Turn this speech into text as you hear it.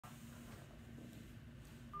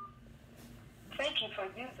Thank you for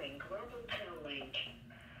using Global Link.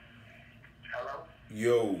 Hello?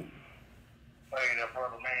 Yo. Hey there,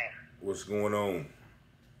 brother, man. What's going on?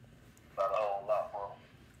 Not a whole lot, bro.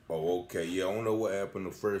 Oh, okay. Yeah, I don't know what happened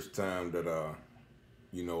the first time that I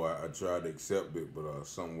tried to accept it, but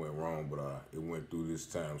something went wrong, but it went through this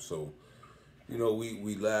time. So,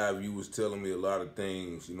 we live. You was telling me a lot of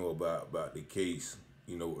things, about the case,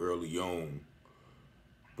 early on.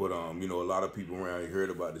 But a lot of people around here heard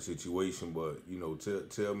about the situation. But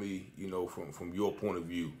tell me, from your point of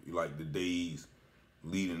view, like the days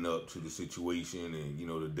leading up to the situation, and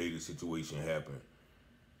the day the situation happened,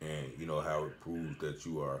 and how it proves that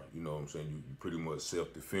you are, what I'm saying, you pretty much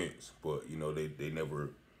self-defense. But they never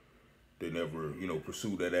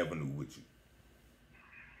pursue that avenue with you.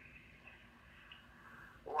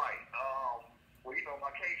 Right. Well, my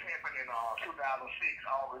case happened in 2006,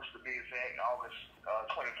 August to be exact, August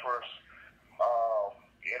 21st.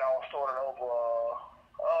 It all started over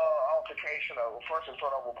altercation. First it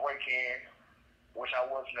started over break-in, which I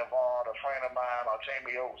wasn't involved. A friend of mine,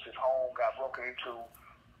 Jamie Oates, his home got broken into.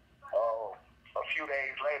 A few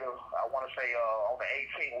days later, I want to say on the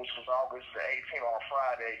 18th, which was August the 18th on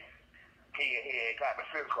Friday, he had gotten a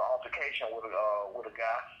physical altercation with a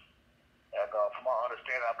guy. And from my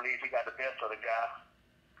understanding, I believe he got the best of the guy.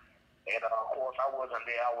 And of course, I wasn't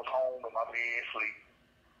there. I was home in my bed, sleep.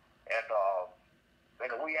 And in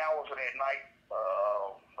the wee hours of that night,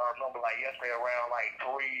 I remember like yesterday around like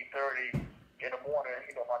 3:30 in the morning,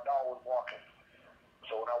 my dog was barking.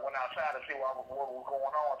 So when I went outside to see what was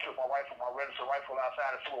going on, I took my registered rifle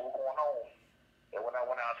outside to see what was going on. And when I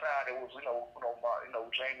went outside, it was,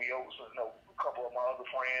 Jamie Oates, a couple of my other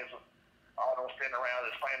friends, all them standing around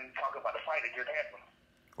talking about the fight that just happened.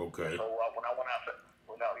 Okay. So when I went outside,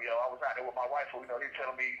 I was out there with my rifle, he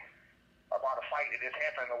telling me about a fight that just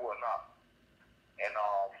happened or whatnot. And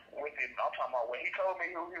I'm talking about when he told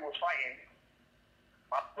me who he was fighting.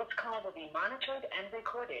 This call will be monitored and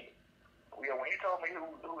recorded. Yeah, when he told me who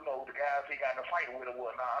the guys he got in a fight with or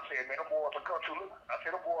whatnot, I said, man, them boys will come through looking. I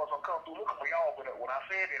said, them boys will come through looking for y'all. But when I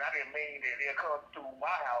said it, I didn't mean that they'll come through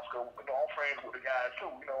my house because, I'm friends with the guys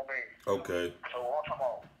too, you know what I mean? Okay. So I'm talking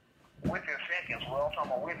about within seconds,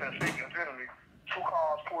 literally, two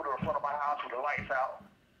cars pulled in front of my house with the lights out,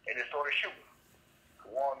 and they started shooting.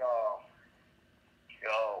 One,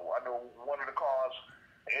 I know one of the cars,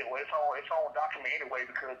 it's on document anyway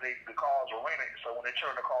because the cars were rented. So when they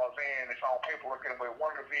turned the cars in, it's on paperwork anyway.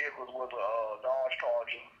 One of the vehicles was a Dodge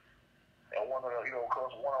Charger, and one of them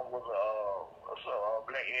was a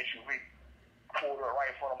black SUV. Pulled it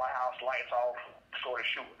right in front of my house, lights off, started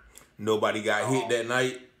shooting. Nobody got hit that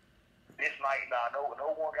night? This night, no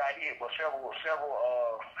one got hit, but several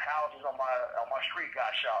houses on my street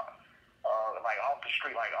got shot. Like off the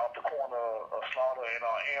street, like off the corner of Slaughter and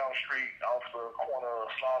Elm Street, off the corner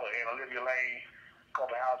of Slaughter and Olivia Lane, a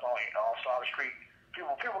couple of houses on Slaughter Street.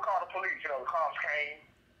 People called the police. The cops came.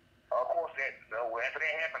 Of course, after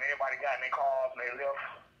that happened, everybody got in their cars and they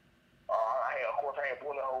left. I had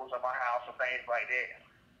bullet holes in my house and things like that.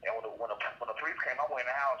 And when the police came, I went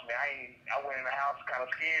in the house. Man, I went in the house kind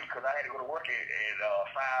of scared because I had to go to work at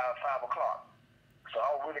 5 o'clock. So I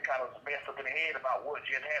was really kind of messed up in the head about what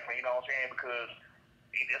just happened, you know what I'm saying? Because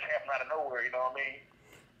it just happened out of nowhere, you know what I mean?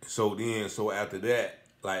 So after that,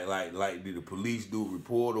 like, did the police do a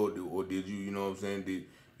report or did you, you know what I'm saying? Did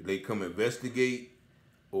they come investigate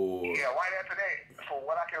or? Yeah, right after that, for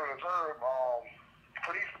what I can observe,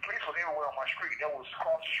 police was everywhere on my street. That was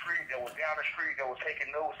across the street, that was down the street, that was taking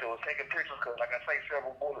notes, that was taking pictures, because like I say,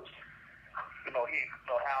 several bullets, hit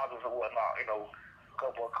houses or whatnot,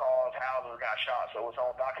 couple of cars, houses got shot, so it's on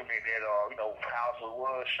document that houses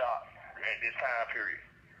was shot at this time period.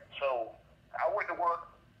 So I went to work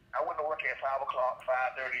at 5 o'clock,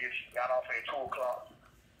 5:30ish, got off at 2 o'clock.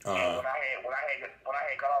 And when I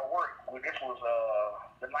had got off work, this was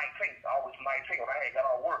the 19th, August 19th, when I had got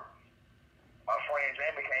off work, my friend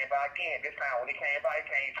Jamie came by again. This time when he came by, he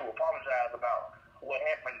came to apologize about what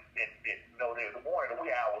happened the morning, the wee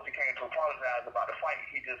hours. He came to apologize about the fight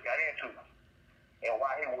he just got into. And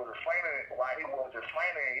while he was explaining, what happened,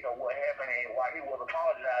 and while he was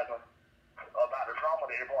apologizing about the drama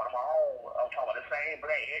that he brought to my home, I'm talking about the same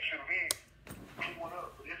black SUV. He went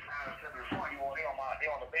up, but this time instead of the front, they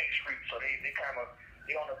on the back street, so they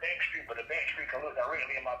on the back street, but the back street can look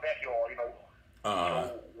directly in my backyard, So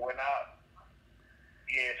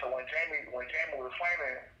when Jamie was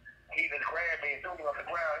explaining, he just grabbed me and threw me on the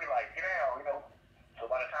ground. He like, get down, So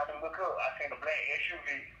by the time we look up, I seen the black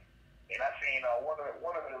SUV. And I seen one of the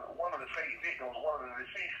victims, one of the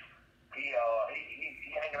deceased. He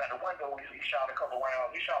hanging out the window. He shot a couple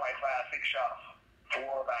rounds. He shot like 5-6 shots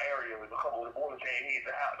towards our area. A couple of the bullets had hit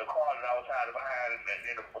the car that I was hiding behind, and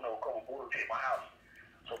then a couple of bullets hit my house.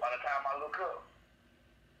 So by the time I look up,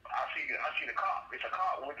 I see the cop. It's a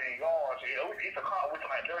cop within yards. It's a cop within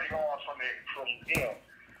like 30 yards from them.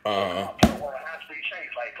 On a high-speed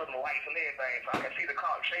chase, like putting the lights and everything, so I can see the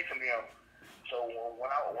cop chasing them. So when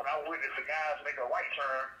I witnessed the guys make a right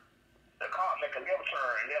turn, the cop make a left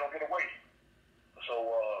turn and let them get away. So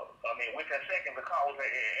within seconds, the car was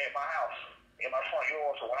at my house, in my front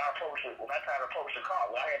yard. So when I tried to approach the car,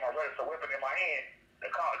 when I had my registered weapon in my hand, the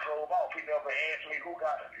car drove off. He never asked me who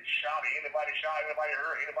got shot, anybody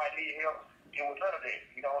hurt, anybody need help. It was none of that.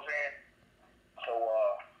 You know what I'm saying? So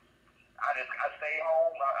I stayed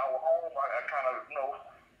home. I was home. I kind of,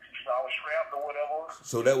 I was strapped or whatever.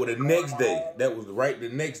 So that was the next day. That was right the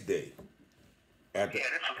next day. After. Yeah,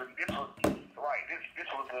 this was right. This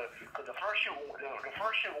was because the first shooting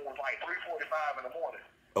was like 3:45 in the morning.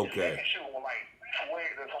 Okay. The second shooting was like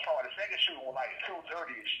the second shooting was like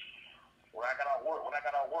 2:30ish. When I got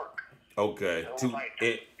out work. Okay. So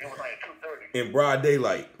it was like 2:30. In broad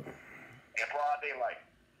daylight. In broad daylight.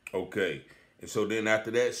 Okay. And so then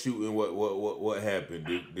after that shooting, what happened?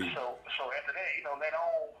 So after that, later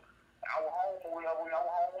on, I was home or whatever. I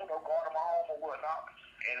was home, guarding my home or whatnot.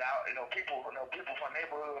 And people from the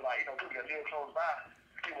neighborhood, like people that live close by,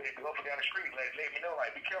 people that go up and down the street, let me know,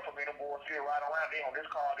 like, be careful, man. Them boys still riding around. They on this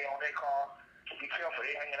car, they on that car. So be careful.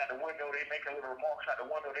 They hanging out the window. They making little remarks out the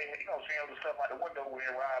window. They, saying little stuff out the window when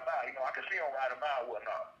they ride by. I can see them riding by and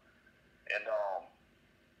whatnot. And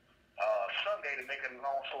Sunday, to make a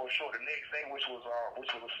long story short, the next day, which was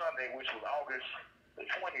a Sunday, which was August the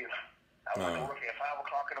 20th, I went to work at 5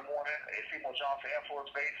 o'clock in the morning at Seymour Johnson Air Force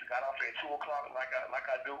Base. Got off at 2 o'clock like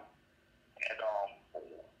I do. And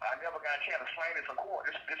I never got a chance to explain this in court.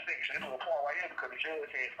 This section, this was a part right here because the judge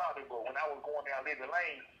had stopped it. But when I was going down Liberty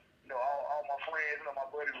Lane, all my friends, my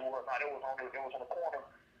buddies and whatnot, they was on the corner.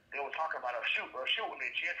 They were talking about a shooting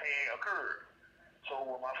that just had occurred. So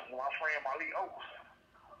when my friend Malik Oaks,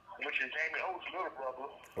 which is Jamie Oaks' little brother,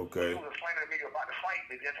 okay, he was explaining to me about the fight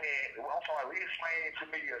that just had. He explained to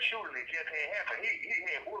me a shooting that just had happened. He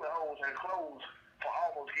had bullet holes in his clothes for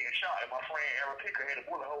almost getting shot, and my friend Eric Picker had a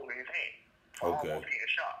bullet hole in his hand for almost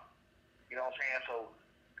getting shot. You know what I'm saying? So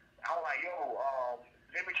I was like,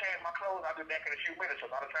 let me change my clothes. I'll be back in a few minutes.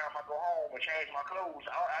 So by the time I go home and change my clothes,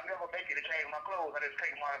 I never make it to change my clothes. I just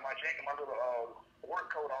take my jacket, my little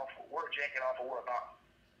work coat off, work jacket off or whatnot,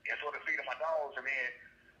 and sort of feed my dogs. And then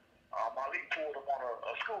Malik pulled up on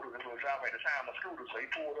a scooter. This was driving at the time, a scooter. So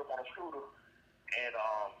he pulled up on a scooter, and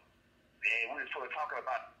we were sort of talking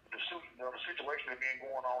about the situation that been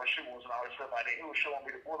going on with shootings and all this stuff like that. He was showing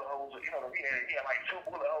me the bullet holes. He had like 2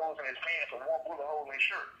 bullet holes in his pants and 1 bullet hole in his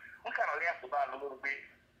shirt. We kind of laughed about it a little bit.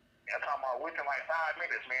 And I'm talking about within like 5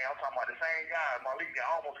 minutes, man. I'm talking about the same guy, Malik, that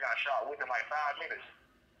almost got shot within like 5 minutes.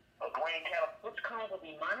 A green car. This call will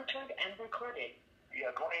be monitored and recorded.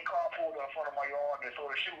 Yeah, a green car pulled up in front of my yard and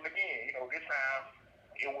sort of shooting again. This time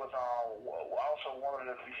it was also one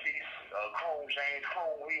of the deceased, James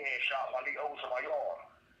Kroon. He had shot Malik Oaks in my yard.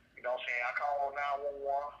 You know what I'm saying? I called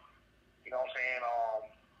 911. You know what I'm saying?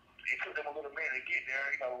 It took them a little minute to get there.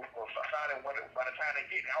 By the time they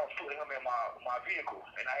get there, I was putting him in my vehicle,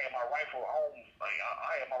 and I had my rifle home.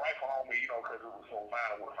 I had my rifle on me, because it was so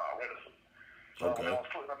mine was not registered. So when I was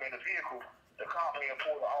putting him in the vehicle, the cop man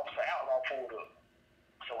pulled the Officer Outlaw pulled up.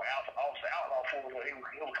 So Officer Outlaw pulled up.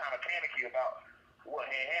 He was kind of panicky about what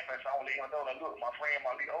had happened. So I was letting him know that, look, my friend,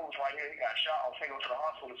 my little O's right here, he got shot. I'm taking him to the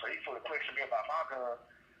hospital. So he sort of questioned me about my gun.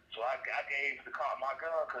 So I gave the cop my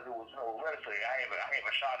gun because it was registered. I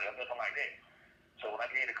haven't shot it or nothing like that. So when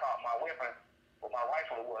I gave the cop my weapon with my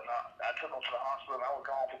rifle or whatnot, I took him to the hospital. I was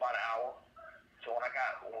gone for about an hour. So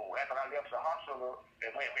after I left the hospital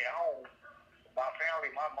and went back home, my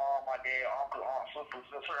family, my mom, my dad, uncle, aunt, sister,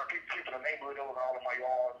 certain people in the neighborhood, they was all in my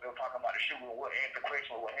yard. They were talking about the shooting, asked the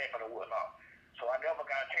question what happened or whatnot. So I never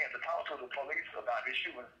got a chance to talk to the police about this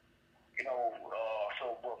shooting.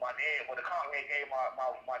 But my dad, the cop man gave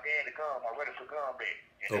my dad the gun, my registered gun back.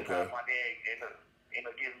 And my dad ended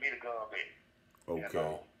up giving me the gun back.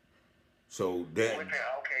 Okay. So that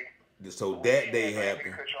day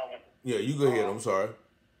happened. Yeah, you go ahead. I'm sorry.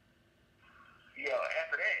 Yeah,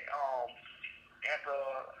 after that, after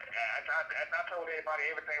I told everybody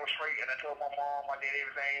everything was straight, and I told my mom, my dad,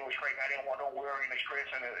 everything was straight. I didn't want no worry and stress,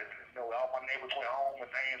 and all my neighbors went home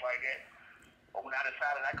and things like that. But when I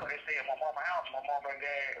decided I couldn't stay at my mama's house, my mom and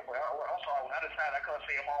dad, when I decided I couldn't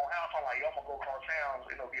stay at my own house, I'm like, I'm going to go across town,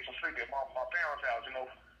 get some sleep at my parents' house,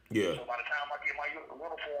 Yeah. So by the time I get my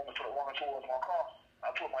uniform and put it running towards my car,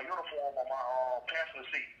 I put my uniform on my passenger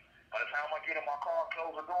seat. By the time I get in my car,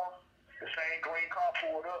 close the door, the same green car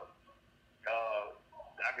pulled up.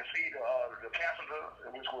 I could see the passenger,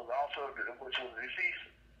 which was deceased.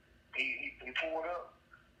 He pulled up,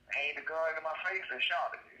 aimed the gun in my face and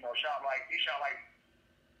shot it. He shot like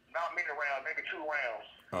not many rounds, maybe 2 rounds.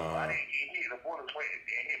 I didn't get hit. The bullets went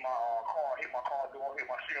and hit my car door, hit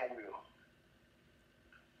my steering wheel.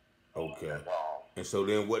 Okay. And so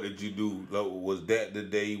then what did you do? Was that the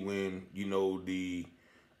day when, the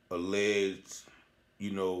alleged,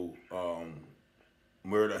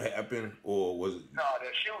 murder happened, or was it? No, the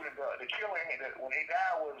shooting, the killing, when he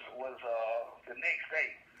died was the next day.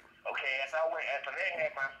 Okay, after that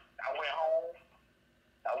happened, I went home.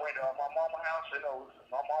 I went to my mama's house.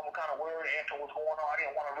 My mama kind of worried, asked her what's going on. I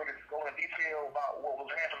didn't want to really go into detail about what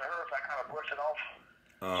was happening to her, so I kind of brushed it off.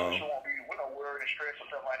 So she won't be, worried and stressed and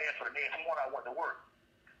stuff like that. So the next morning, I went to work.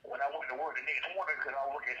 When I went to work the next morning, because I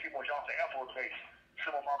work at Seymour Johnson Air Force Base,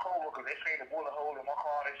 some of my coworkers, they seen the bullet hole in my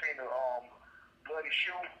car. They seen the bloody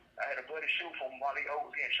shoe. I had a bloody shoe from Molly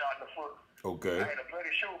Oaks getting shot in the foot. Okay. I had a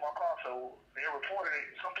bloody shoe in my car, so they reported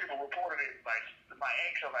it. Some people reported it like my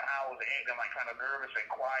action, like how I was acting like kind of nervous and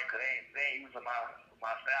quiet, because they ain't using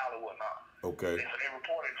my style or whatnot. Okay. So they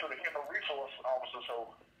reported to the human resource officer.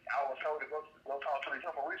 So I was told to go talk to the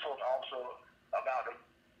human resource officer about the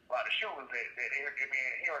shootings that they've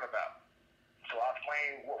been hearing about. So I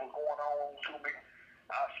explained what was going on to me.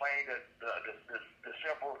 I explained the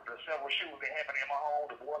several shootings that happened in my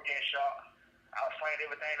home, the boy getting shot. I explained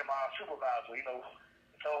everything to my supervisor,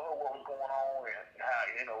 told her what was going on and how,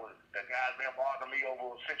 the guys been bothering me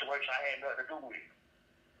over a situation I had nothing to do with.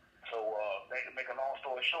 So, to make a long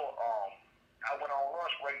story short, I went on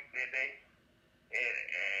lunch break that day, and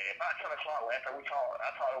about 10 o'clock, after we talked,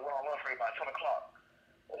 I went on lunch break about 10 o'clock.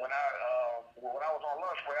 When I was on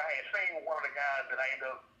lunch break, I had seen one of the guys that I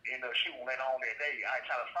ended up shooting later on that day. I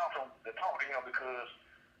tried to stop him to talk to him because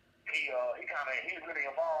he's really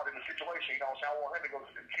involved in the situation. I want him to go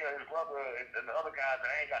kill his brother and the other guys that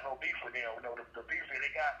I ain't got no beef with them. The beef that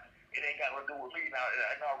they got, it ain't got nothing to do with me. Now,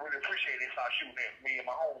 I really appreciate they start shooting at me and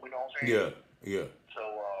my home. You know what I'm saying? Yeah. So,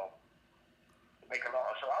 so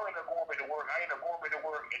I ended up going back to work.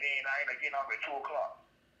 And then I ended up getting off at 2 o'clock.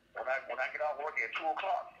 When I get off work at 2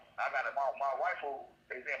 o'clock, I got my rifle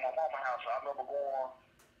is at my mama's house. So I remember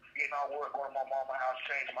getting off work, going to my mama's house,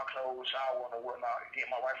 changing my clothes, showering and whatnot,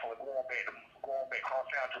 getting my rifle and going back across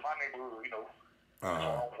town to my neighborhood. So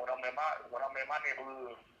when I'm in my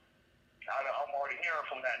neighborhood, I'm already hearing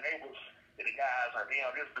from that neighbors that the guys are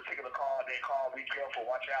this particular car, that car, be careful,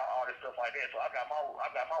 watch out, all this stuff like that. So I got my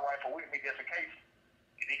rifle with me just in case.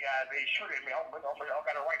 And these guys, they shoot at me. I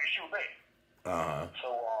got a right to shoot back. So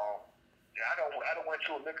I done went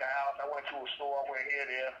to a liquor house. I went to a store. I went here,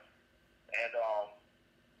 there, and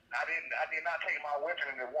I did not take my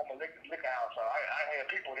weapon in the woman liquor house. So I had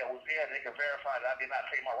people that was there that could verify that I did not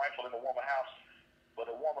take my rifle in the woman house. But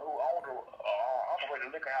the woman who owned operated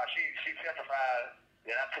the liquor house, she testified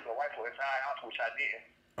that I took a rifle inside her house, which I didn't.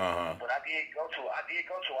 But I did go to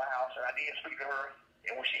her house and I did speak to her.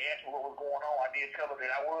 And when she asked me what was going on, I did tell her that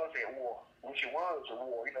I was at war, which it was a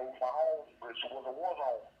war. My home was a war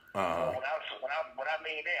zone. When I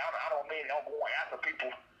mean that, I don't mean I'm going after people.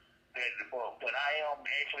 But I am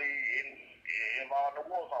actually involved in the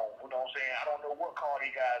war zone. You know what I'm saying? I don't know what car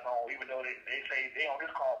these guys on, even though they say they on this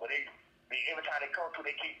car, but they every time they come through,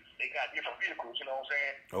 they got different vehicles. You know what I'm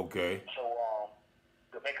saying? Okay. So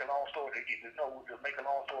to make a long story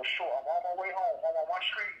short, I'm on my way home. I'm on my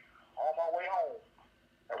street, on my way home.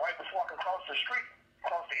 And right before I can cross the street,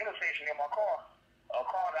 cross the intersection in my car, a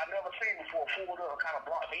car that I never seen before pulled up and kind of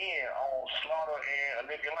blocked me in on Slaughter and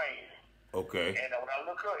Olivia Lane. Okay. And when I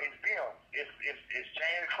look up, it's them. It's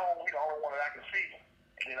James Cole. He's the only one that I can see.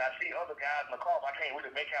 And then I see other guys in the car, but I can't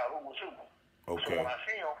really make out who was who. Okay. So when I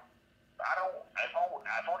see them, if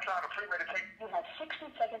I'm trying to premeditate. You have 60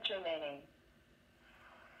 seconds remaining.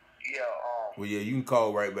 Yeah. Well, yeah, you can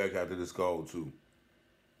call right back after this call too.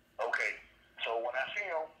 Okay. So when I see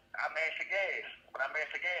them, I mash the gas. When I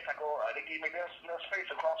mash the gas, I go. They give me enough space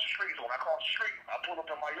across the street. So when I cross the street, I pull up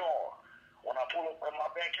in my yard. When I pull up in my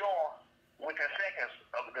backyard, within seconds,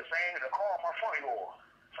 the car in my front yard.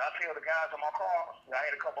 So I tell the guys in my car. I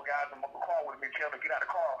had a couple guys in my car with me. Tell them to get out of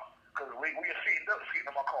the car because we were sitting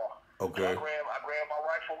in my car. Okay. So I grabbed my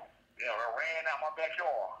rifle. I ran out my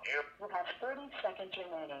backyard. You have 30 seconds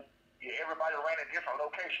remaining. Yeah, everybody ran at different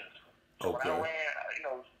locations. So when I ran,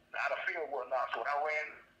 out of field and whatnot. So when I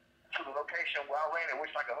ran to the location where I ran it, which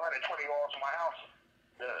is like 120 yards from my house,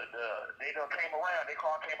 they came around. Their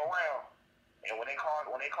car came around, and when their car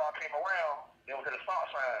came around, they was at a stop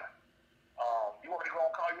sign. You want me to go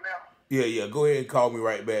and call you now? Yeah. Go ahead and call me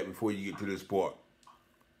right back before you get to this part. All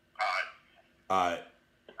right. All right.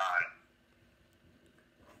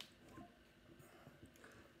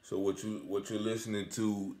 So what you're listening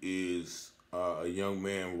to is a young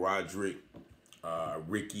man, Roderick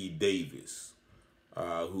Ricky Davis,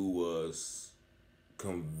 who was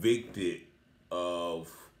convicted of.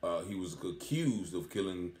 He was accused of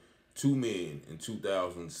killing two men in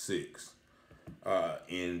 2006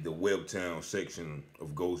 in the Webtown section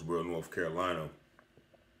of Goldsboro, North Carolina.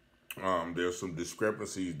 There's some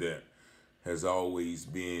discrepancies that has always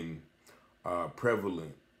been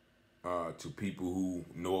prevalent to people who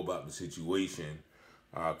know about the situation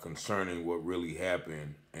concerning what really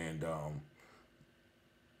happened and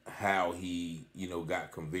how he,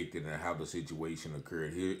 got convicted and how the situation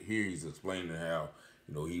occurred. Here he's explaining how,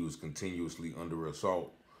 he was continuously under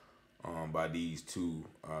assault by these two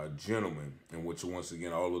gentlemen, and which once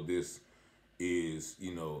again, all of this is,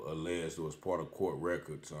 alleged or as part of court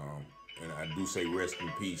records. And I do say rest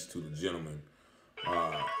in peace to the gentlemen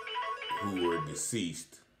who were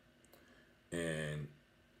deceased. And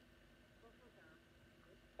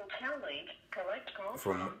Link, collect call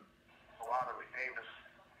from Roderick Davis.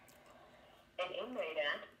 an inmate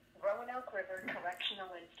at Roanoke River Correctional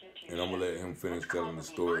Institution. and I'm gonna let him finish telling the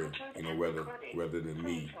story, rather than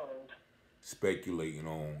me speculating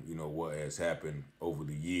on, what has happened over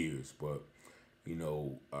the years. But,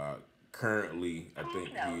 currently, I think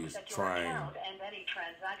he is trying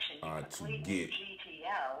to get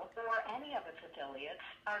GTL or any of its affiliates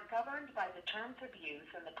are governed by the terms of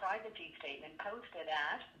use in the privacy statement posted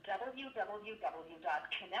at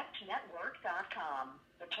www.connectnetwork.com.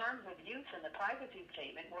 The terms of use in the privacy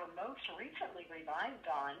statement were most recently revised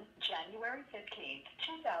on January 15th,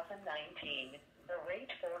 2019. The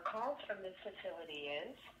rate for calls from this facility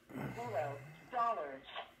is $0.10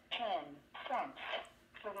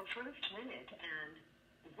 for the first minute and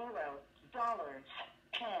 $0.10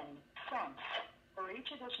 for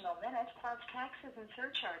each additional minute plus taxes and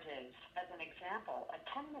surcharges. As an example, a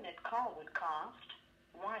 10-minute call would cost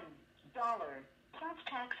 $1 plus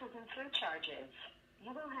taxes and surcharges.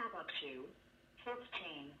 You will have up to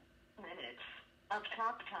 15 minutes of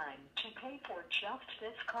talk time to pay for just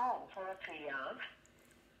this call for a fee of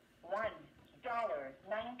 $1.19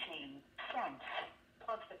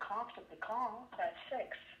 plus the cost of the call. Press 6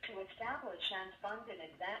 to establish and fund in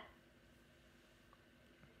advance.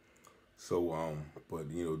 So, but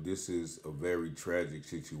this is a very tragic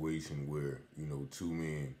situation where two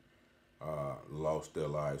men lost their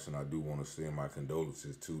lives, and I do want to send my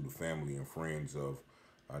condolences to the family and friends of.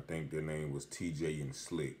 I think their name was TJ and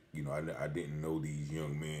Slick. I didn't know these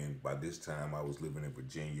young men. By this time, I was living in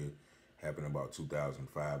Virginia. Happened about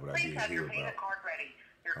 2005, but I did hear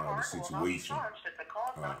about the situation. If the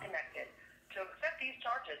call is not connected. To accept these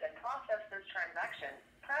charges and process this transaction,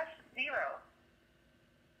 press 0.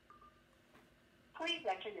 Please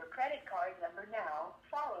enter your credit card number now,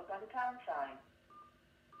 followed by the pound sign.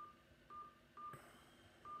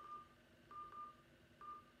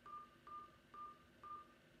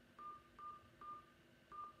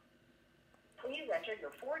 Please enter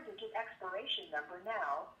your 4-digit expiration number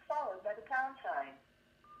now, followed by the pound sign.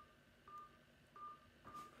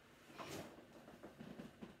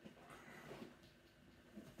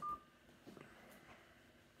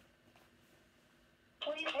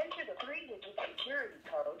 Please enter the 3-digit security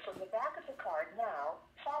code from the back of the card now,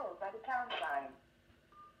 followed by the pound sign.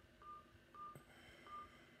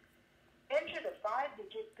 Enter the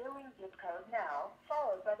 5-digit billing zip code now,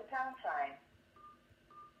 followed by the pound sign.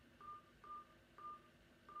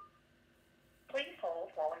 Please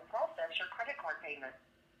hold while we process your credit card payment.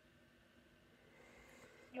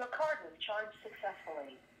 Your card was charged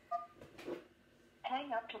successfully.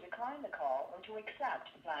 Hang up to decline the call or to accept,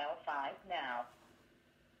 dial 5 now.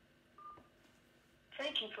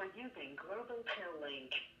 Thank you for using Global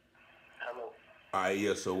Link. Hello.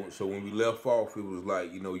 Yeah. So when we left off, it was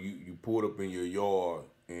like you pulled up in your yard,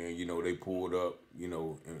 and they pulled up,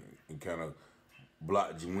 and kind of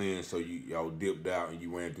blocked you in, so y'all dipped out and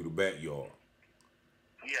you ran through the backyard.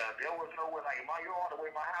 Yeah, there was nowhere like my yard, the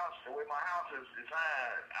way my house is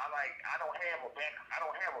designed. I don't have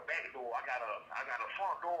a back door. I got a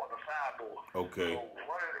front door and a side door. Okay. So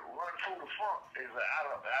running through the front is out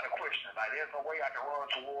of question. Like there's no way I can run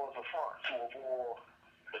towards the front to avoid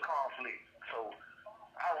the conflict. So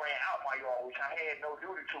I ran out my yard, which I had no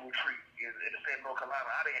duty to retreat in the state of North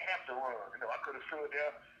Carolina. I didn't have to run. I could have stood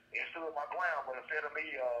there and stood my ground, but instead of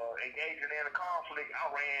me engaging in a conflict, I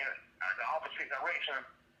ran the opposite direction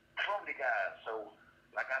from the guys. So,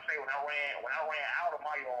 like I say, when I ran out of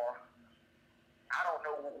my yard, I don't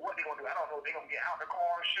know what they're gonna do. I don't know if they're gonna get out the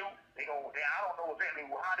car and shoot. I don't know exactly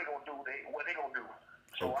how they're gonna do what they're gonna do.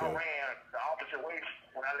 So okay. I ran the opposite away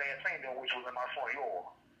when I last seen them, which was in my front yard.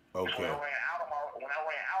 Okay. So when I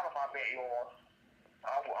ran out of my backyard,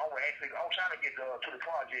 I was trying to get to the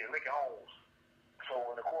project, Lincoln Homes. So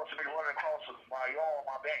in the course of me running across my yard,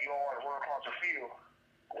 my backyard, and running across the field,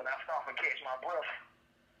 when I stop and catch my breath,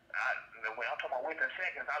 when I'm talking about within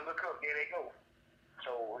seconds, I look up, there they go.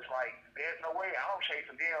 So it's like, there's no way I'm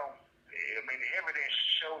chasing them. I mean, the evidence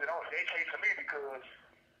shows that they chasing me because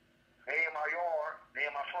they in my yard, they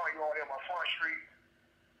in my front yard, they in my front street.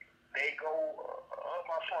 They go up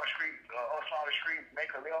my front street, up Slaughter Street, make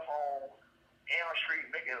a left on Elm Street,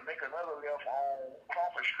 make another left on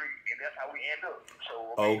Crawford Street, and that's how we end up.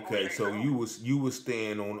 So okay, so you was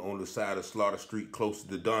staying on the side of Slaughter Street, close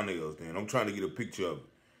to Donnell's. Then I'm trying to get a picture of it.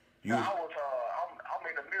 I'm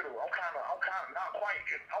in the middle. I'm kind of not quite.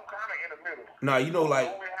 I'm kind of in the middle. Nah, you know,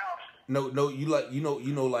 like no,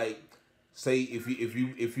 you know, like say if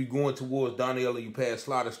you going towards Donnell and you pass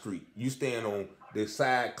Slaughter Street, you stand on the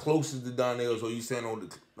side closest to Donnell's, or you stand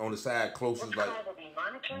on the side closest, like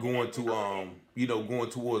going to going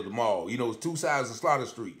towards the mall. You know, it's two sides of Slaughter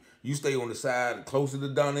Street. You stay on the side closer to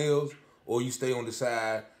Donnell's, or you stay on the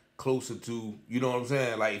side closer to, you know what I'm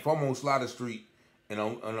saying? Like if I'm on Slaughter Street and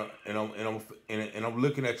I'm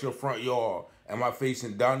looking at your front yard, am I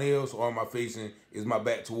facing Donnell's, or is my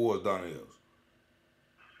back towards Donnell's?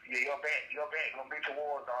 Yeah, your back gonna be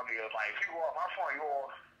towards Donnell's. Like if you go up my front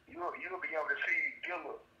yard, you'll be able to see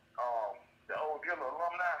Diller, the old Diller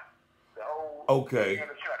alumni, the old. Okay.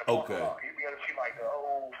 You'll be able to see like the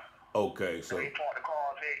old. Okay, so they park the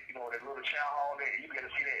cars at, you know, that little chow hall there. You be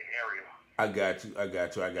able to see that area. I got you.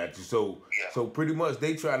 So yeah. So pretty much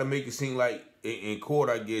they try to make it seem like in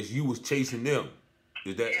court, I guess, you was chasing them.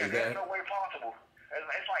 Is that? There's no way possible.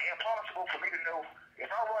 It's like impossible for me to know.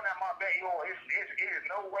 If I run out my backyard, it is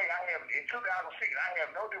no way in 2006, I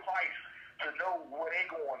have no device to know where they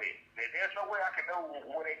going at. There's no way I can know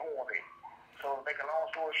where they going at. So to make a long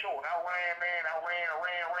story short, I ran.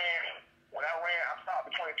 When I ran, I stopped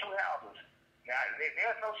between two houses. Now,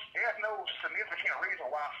 there's no significant reason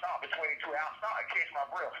why I stopped between two houses. I stopped to catch my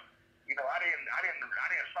breath. You know, I didn't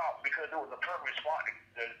stop because it was a perfect spot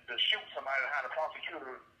to shoot somebody, how the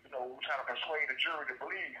prosecutor, you know, trying to persuade the jury to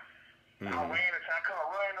believe. I ran until I couldn't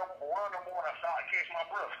run no more, and I started to catch my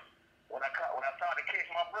breath. When I started to catch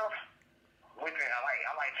my breath, with it,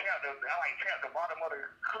 I tapped the bottom of the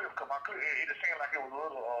cliff because it just seemed like it was a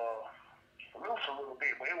little loose a little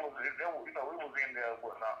bit, but it was in there and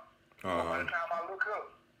whatnot. By the time I look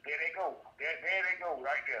up, there they go. There they go,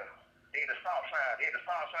 right there. They had the stop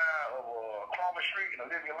sign of Crawford Street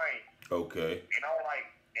and Olivia Lane. Okay. And I'm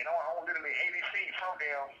literally 80 feet from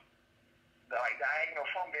them, like diagonal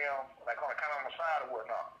from them, like kind of on the side or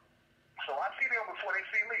whatnot. So I see them before they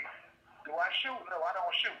see me. Do I shoot? No, I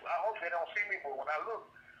don't shoot. I hope they don't see me, but when I look,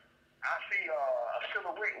 I see a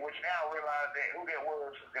silhouette, which now I realize who that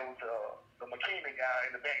was. There was the McKinney guy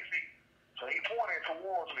in the back seat. So he pointed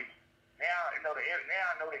towards me. Now I know that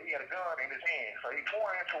he had a gun in his hand. So he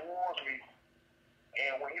pointed towards me,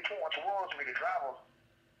 and when he pointed towards me, the driver,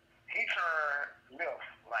 he turned left.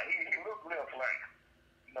 Like he looked left, like,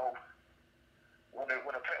 you know, when the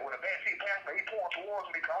back seat passed me, he pointed towards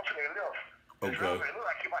me, because I'm to the left. The driver, it looked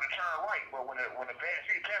like he about to turn right, but when the back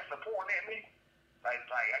seat passed me, pointing at me, like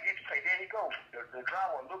I get to say, there he goes. The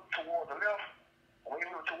driver looked towards the left. When he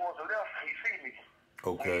looked towards the left, he see me.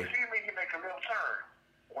 Okay. When he see me, he make a left turn.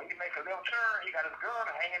 When he make a left turn, he got his gun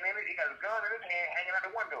hanging in it. He got his gun in his hand, hanging out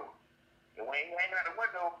the window. And when he hanging out the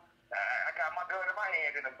window, I got my gun in my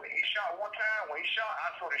hand. And he shot one time. When he shot, I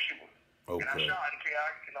started shooting. Okay. And I shot until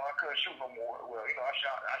I couldn't shoot no more. Well, I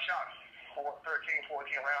shot 13, 14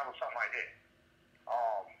 rounds or something like that.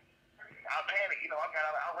 I panicked.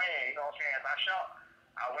 I ran. You know what I'm saying? As I shot,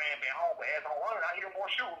 I ran back home. But as I'm running, I hear more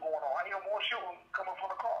shooting going on. I hear more shooting coming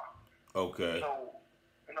from the car. Okay. So,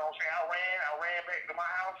 you know what I'm saying? I ran back to my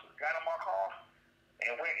house, got in my car,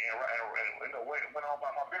 and went on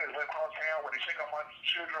about my business. Went across town, went to check on my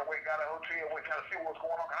children, got a hotel, went to see what's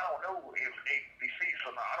going on. I don't know if they deceased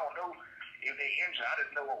or not. I don't know if they injured. I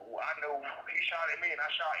know he shot at me and I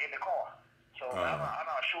shot in the car. So I'm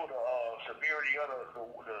not sure the severity of the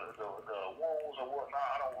wounds or whatnot.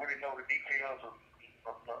 I don't really know the details of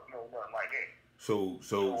nothing like that. So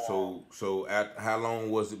how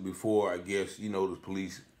long was it before, I guess, the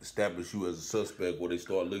police established you as a suspect, or they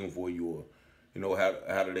started looking for you, or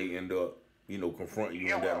how did they end up, confronting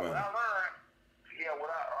you in that manner? I learned,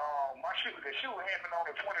 the shooting happened on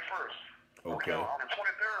the 21st. Okay. On the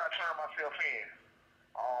 23rd, I turned myself in.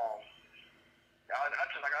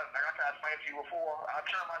 Like I tried to explain to you before, I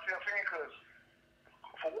turned myself in because,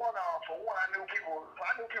 for one, I knew people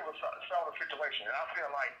saw the situation, and I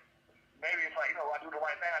feel like maybe if I do the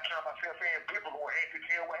right thing, I turn myself in, people will actually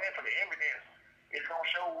tell what happened. The evidence is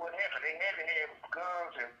gonna show what happened. They had to have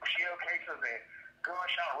guns and shell cases and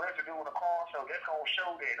gunshot residue in the car, so that's gonna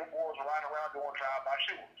show that the boys are riding around doing drive-by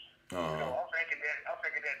shootings. I'm thinking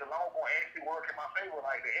that the law gonna actually work in my favor.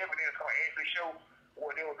 Like the evidence gonna actually show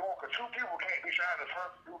what they were doing. Because two people can't be trying to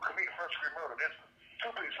commit first-degree murder. That's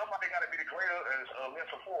two people. Somebody got to be the greater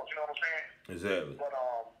lesser force. You know what I'm saying? Exactly. But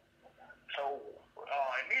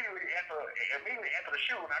immediately after the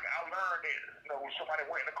shooting, I learned that somebody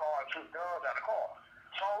went in the car and took guns out of the car.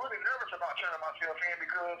 So I'm really nervous about turning myself in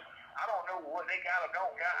because I don't know what they got or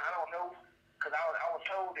don't got. I don't know. Because I was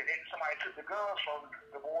told that somebody took the guns from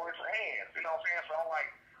the boys' hands. You know what I'm saying? So I'm like,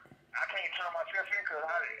 I can't turn myself in because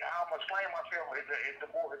how I'm explain myself if the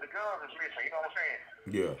guns is missing. You know what I'm saying?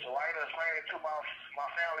 Yeah. So I ended up explaining to my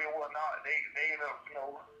family and whatnot. They ended up,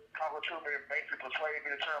 talking to me, basically persuaded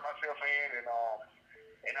me to turn myself in.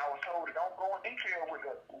 And I was told to don't go in detail with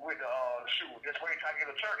the shooting. Just wait till I get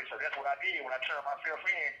an attorney. So that's what I did when I turned myself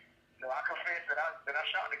in. I confessed that I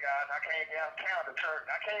shot the guys. I came downtown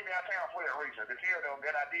for that reason, to tell them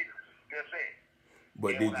that I did just that.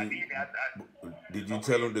 But did you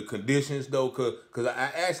tell them the conditions though? Cause I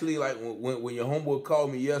actually, like, when your homeboy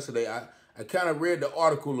called me yesterday, I kind of read the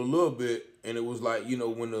article a little bit, and it was like,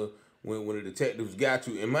 when the detectives got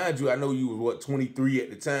you, and mind you, I know you was 23 at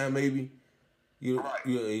the time, maybe. Right.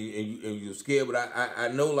 And you're scared, but I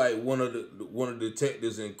know, like, one of the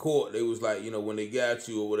detectives in court, they was like, when they got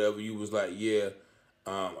you or whatever, you was like, yeah,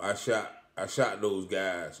 I shot those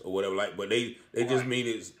guys or whatever. Like, but they just mean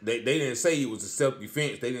it's they didn't say it was a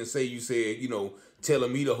self-defense. They didn't say you said telling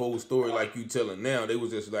me the whole story like you telling now. They was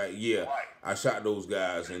just like, yeah, I shot those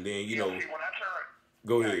guys, and then See, when I turned,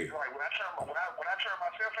 go ahead. Right. When I turned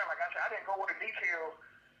myself in, like I said, I didn't go into detail.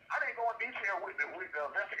 I didn't go in detail with the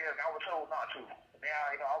investigators. I was told not to. Now,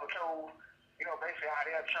 I was told, basically how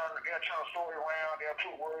they'll turn a story around. They'll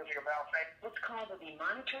put words in your mouth. This call will be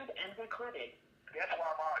monitored and recorded. That's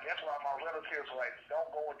why my relatives were like,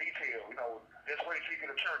 don't go in detail. Just wait till you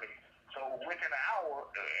get an attorney. So within an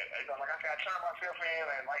hour, like I said, I turned myself in,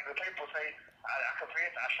 and like the people say, I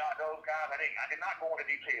confessed, I shot those guys. I did not go into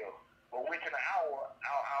detail. But within an hour,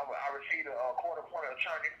 I received a court-appointed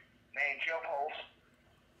attorney named Jeff Host,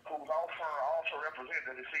 whose also represented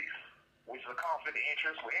the deceased, which is a conflict of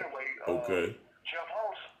interest. But anyway, Jeff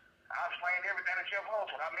Host, I explained everything to Jeff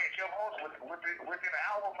Host. When I met Jeff Host, within an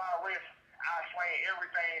hour of my arrest, I explained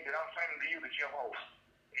everything that I'm saying to you to Jeff Host.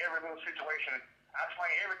 Every little situation. I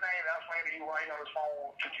explained everything that I'm saying to you right on the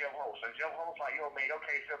phone to Jeff Host. And Jeff Host like,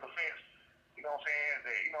 okay, self-defense. You know what I'm saying?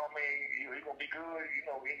 That, you're going to be good. You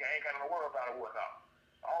ain't got to worry about it, whatnot.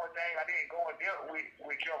 The only thing I didn't go and deal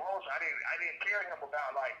with Jeff Host, I didn't tell him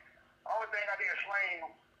about, like, only thing I didn't say,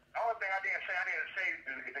 I didn't say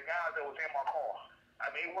the guys that was in my car. I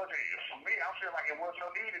mean, it wasn't, for me, I feel like it was no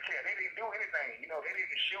need to tell. They didn't do anything. They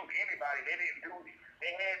didn't shoot anybody.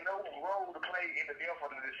 They had no role to play in the death of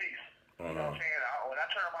the deceased. You know what I'm saying? When I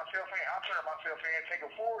turned myself in,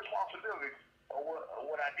 taking full responsibility of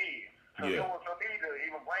what I did. So there was no need to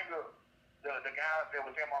even bring up the guys that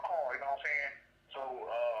was in my car, you know what I'm saying? So,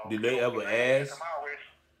 did they ever ask?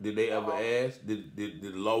 Did they ever ask? Did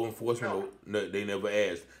the law enforcement? No, they never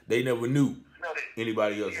asked. They never knew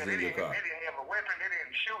anybody else was in your car. They didn't have a weapon. They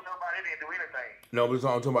didn't shoot nobody. They didn't do anything. No, but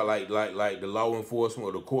I'm talking about like the law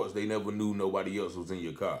enforcement or the courts. They never knew nobody else was in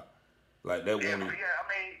your car. Like that one. Yeah, I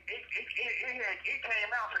mean, it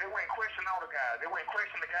came out, so they went question all the guys. They went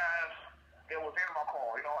question the guys that was in my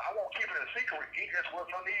car. I won't keep it a secret. It just was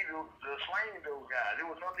no need to explain those guys. There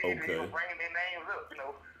was no need to even bring their names up.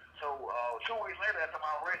 So 2 weeks later, after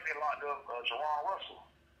my arrest, they locked up Jerron Russell.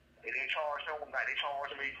 And they charged him like they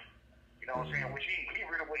charged me. You know what I'm saying? Which he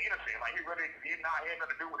really was innocent. Like he had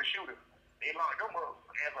nothing to do with the shooting. They locked him up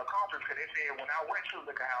as an accomplice because they said when I went to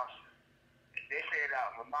the liquor house, they said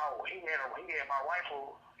he had my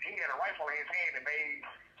rifle. He had a rifle in his hand and made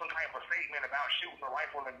some type of statement about shooting a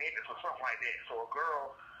rifle in the business or something like that. So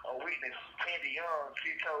a witness, Candy Young,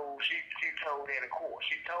 she told that in court.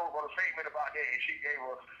 She told her a statement about that, and she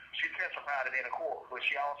testified it in the court. But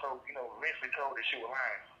she also, eventually told that she was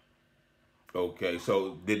lying. Okay,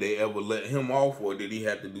 so did they ever let him off, or did he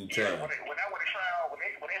have to do time? Yeah, when I went to trial, when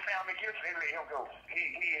they found me guilty, they let him go. He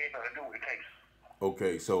had nothing to do with the case.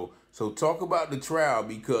 Okay, so talk about the trial,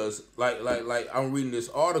 because like I'm reading this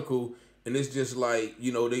article, and it's just like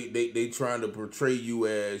they trying to portray you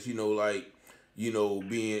as being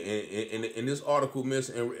in this article, miss,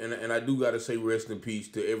 and I do gotta say rest in peace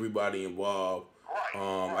to everybody involved.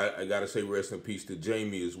 Right. I gotta say rest in peace to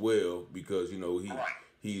Jamie as well, because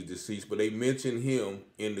he's deceased, but they mentioned him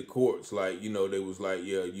in the courts, like they was like,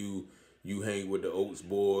 yeah, you hang with the Oats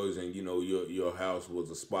boys, and you know your house was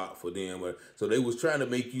a spot for them. So they was trying to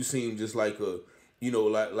make you seem just like a, you know,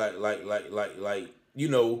 you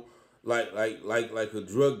know, like a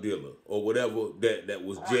drug dealer or whatever that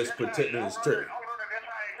was just protecting his turf. That's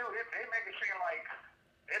how they do. They make it seem like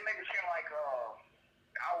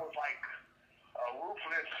I was like a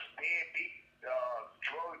ruthless, deadbeat,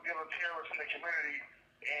 drug dealer terrorist in the community,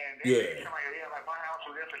 and they made it seem like my house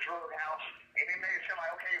was just a drug house, and they made it seem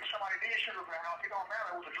like, okay, if somebody did shoot up their house, it don't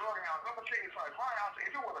matter, it was a drug house. I'm gonna tell you something, my house,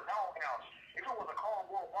 if it was a dog house, if it was a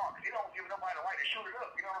cardboard box, it don't give nobody the right to shoot it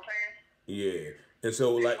up, you know what I'm saying? Yeah, and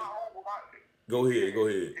so like, go ahead.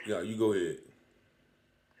 Yeah, you go ahead.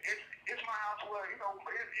 It's my house where, you know,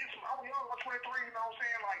 I was young, I'm 23, you know what I'm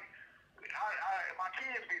saying? Like, my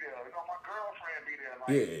kids be there, you know, my girlfriend be there.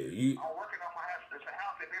 Like, I'm working on my house. It's a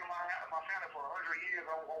house that's been in my family for 100 years.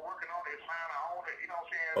 I'm working on it. It's mine. I own it. You know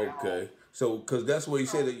what I'm saying? Okay. So, because that's what he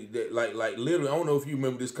said, that like literally, I don't know if you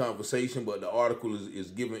remember this conversation, but the article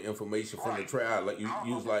is giving information from the trial. Like, you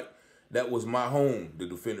was like, that was my home, the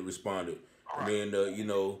defendant responded. And then, you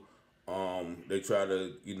know, they try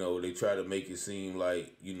to make it seem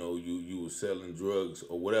like, you know, you were selling drugs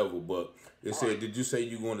or whatever, but it said, did you say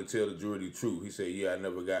you going to tell the jury the truth? He said, yeah, I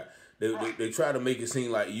never got. They try to make it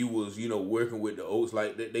seem like you was, you know, working with the Oats.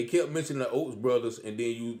 Like they kept mentioning the Oats brothers, and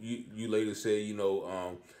then you later said, you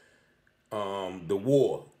know, the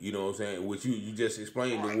war, you know what I'm saying, which you just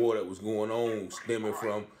explained, the war that was going on stemming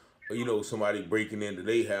from, you know, somebody breaking into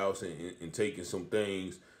their house and taking some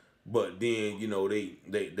things. But then, you know,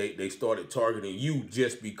 they started targeting you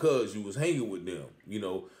just because you was hanging with them, you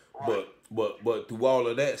know. But through all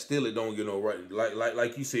of that, still it don't get no right.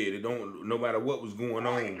 Like you said, it don't. No matter what was going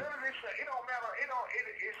on. It don't matter.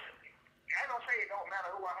 I don't say it don't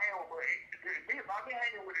matter who I hang with, but if I be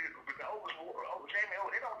hanging with the over Jamie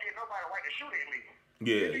O, they don't give nobody the right to shoot at me.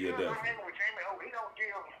 Yeah, definitely. I'm hanging with Jamie O, he don't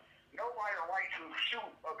give nobody the right to shoot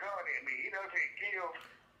a gun at me. He doesn't give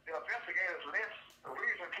the investigators less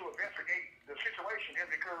reason to investigate the situation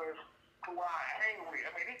just because who I hang with.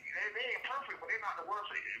 I mean, they ain't perfect, but they're not the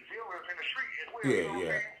worst dealers in the street as well. Yeah, you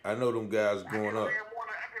know what I know them guys growing up. I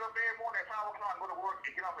get up every morning at 5 o'clock, go to work,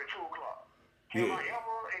 and get up at 2 o'clock. Yeah. Have I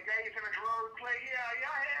ever engaged in a drug play? Yeah,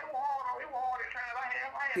 I had. It was hard at times. I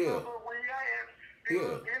had a little weed. I had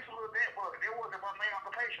this, a little that, but it wasn't my main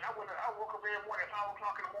occupation. I woke up every morning at 5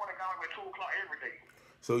 o'clock in the morning, got up at 2 o'clock every day.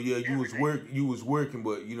 So yeah, you was working,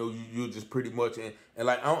 but you know you just pretty much and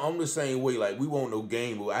like I'm the same way. Like we won't no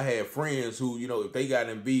game, but I had friends who, you know, if they got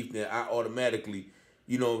in beef, then I automatically,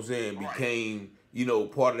 you know what I'm saying, became, you know,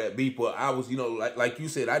 part of that beef. But I was, you know, like you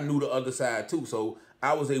said, I knew the other side too, so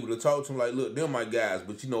I was able to talk to them like, look, they're my guys,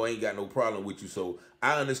 but you know I ain't got no problem with you. So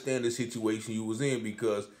I understand the situation you was in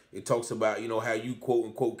because it talks about, you know, how you quote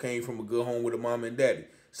unquote came from a good home with a mom and daddy.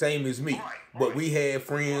 Same as me. But we had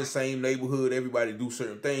friends, same neighborhood, everybody do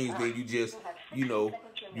certain things, then you just, you know,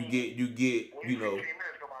 you get, you know.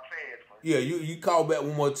 Yeah, you call back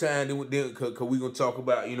one more time, then cause we gonna talk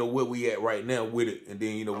about, you know, where we at right now with it, and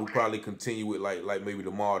then, you know, we'll probably continue it like maybe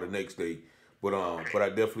tomorrow or the next day. But I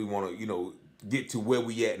definitely wanna, you know, get to where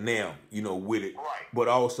we at now, you know, with it. But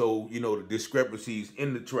also, you know, the discrepancies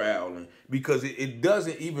in the trial, and because it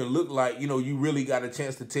doesn't even look like, you know, you really got a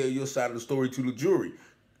chance to tell your side of the story to the jury.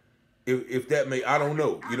 If that may, I don't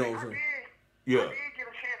know. You know what I'm saying? Yeah. I did get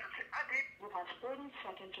a chance to. I did. You have 30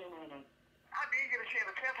 seconds remaining. I did get a chance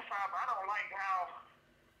to testify, but I don't like how.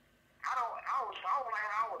 I don't like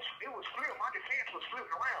how it was flipped. My defense was flipped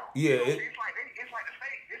around. Yeah. You know, it's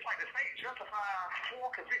like the state justified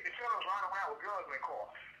 4 convicted felons riding around with guns in their car.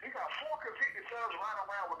 You got 4 convicted felons riding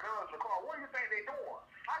around with guns in the car. What do you think they doing?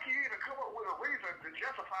 How can you even come up with a reason to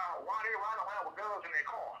justify why they riding around with guns in their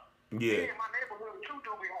car? Yeah. In my neighborhood too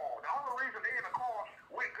do me harm. The only reason they in the car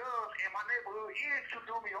with guns in my neighborhood is to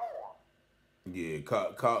do me harm. Yeah,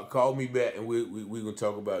 call me back and we gonna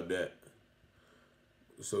talk about that.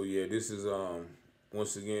 So yeah, this is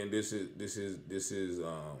once again this is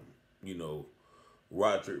you know,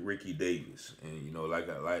 Roderick Ricky Davis, and you know, like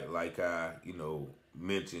I you know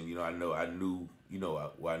mentioned, you know, I knew you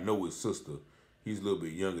know I know his sister. He's a little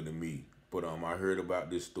bit younger than me, but I heard about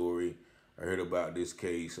this story. I heard about this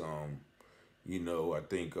case. You know, I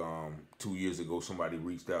think 2 years ago somebody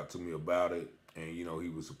reached out to me about it, and you know he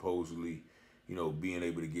was supposedly, you know, being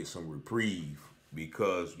able to get some reprieve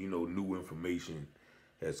because, you know, new information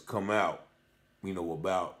has come out, you know,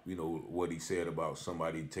 about, you know, what he said about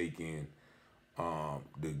somebody taking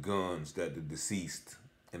the guns that the deceased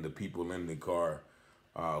and the people in the car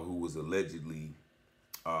who was allegedly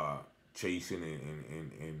chasing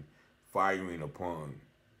and firing upon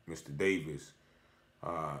Mr. Davis,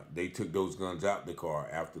 They took those guns out the car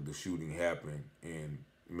after the shooting happened and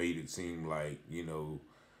made it seem like, you know,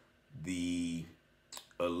 the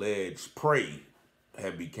alleged prey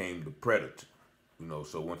had became the predator. You know,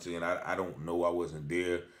 so once again, I don't know. I wasn't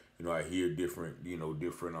there. You know, I hear different,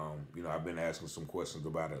 I've been asking some questions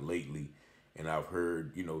about it lately, and I've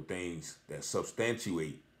heard, you know, things that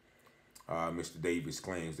substantiate Mr. Davis'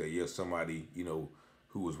 claims that, yes, somebody, you know,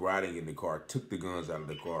 who was riding in the car took the guns out of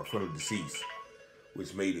the car from the deceased,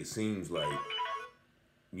 which made it seem like,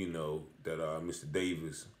 you know, that Mr.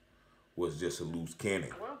 Davis was just a loose cannon.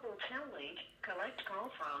 Global Link, collect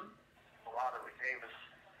call from Roderick Davis.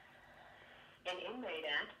 an inmate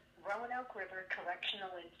at Roanoke River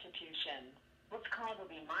Correctional Institution. This call will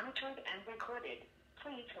be monitored and recorded.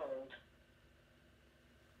 Please hold.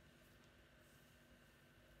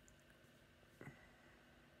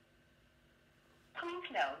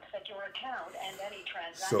 Please note that your account and any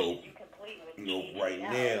transaction you complete with Right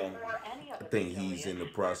now, I think he's in the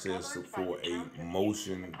process for a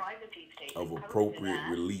motion of appropriate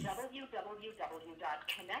relief.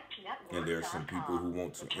 And there's some people who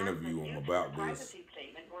want to interview him about this.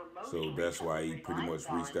 So that's why he pretty much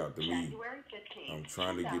reached out to me. I'm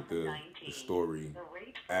trying to get the story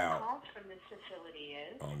out. $0.10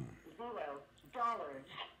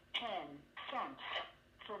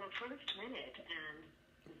 for the first minute and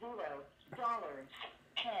 $0.10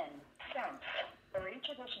 for each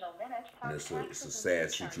additional minute. And it's a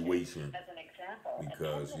sad situation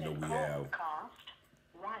because, you know, we have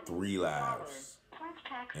 3 lives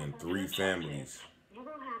and 3 families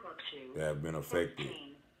that have been affected,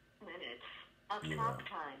 you know,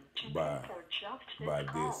 by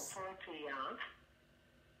this,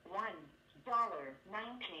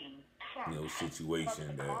 you know,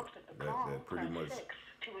 situation that pretty much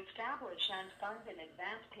to establish and fund an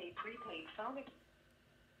advance pay prepaid phone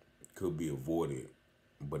could be avoided,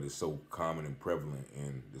 but it's so common and prevalent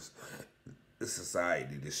in this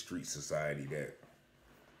society, this street society that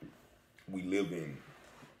we live in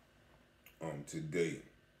today,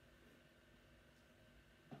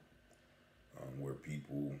 where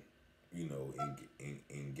people, you know,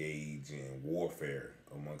 engage in warfare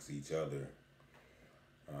amongst each other,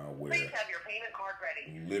 where Please have your payment card ready.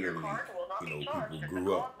 literally, Your card will not you know, be charged people if grew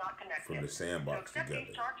the up call is not connected. from the sandbox to accept together.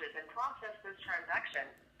 these charges and process this transaction,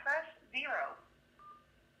 press 0.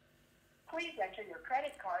 Please enter your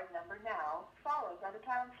credit card number now, followed by the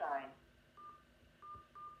pound sign.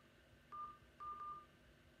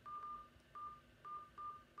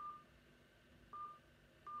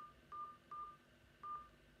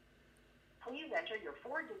 Please enter your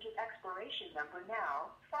 4-digit expiration number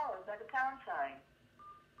now, followed by the pound sign.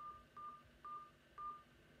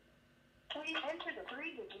 Please enter the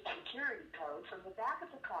 3-digit security code from the back of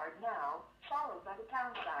the card now, followed by the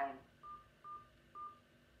pound sign.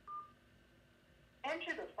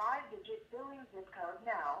 Enter the 5-digit billing zip code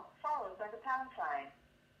now, followed by the pound sign.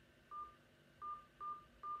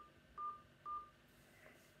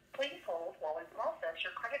 Please hold while we process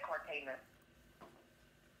your credit card payment.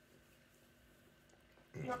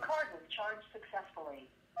 Your card was charged successfully.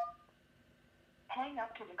 Hang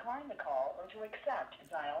up to decline the call or to accept,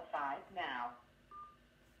 dial 5 now.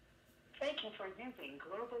 Thank you for using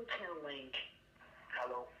Global Link.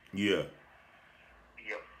 Hello. Yeah.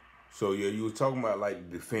 Yep. So yeah, you was talking about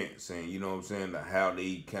like the defense and, you know what I'm saying, how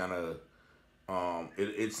they kind of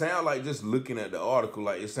it sounds like, just looking at the article,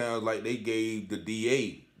 like it sounds like they gave the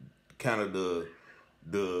DA kind of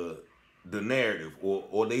the narrative,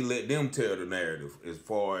 or they let them tell the narrative as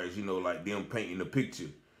far as, you know, like them painting the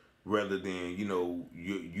picture rather than, you know,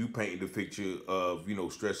 you painting the picture of, you know,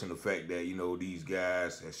 stressing the fact that, you know, these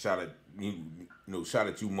guys have shot at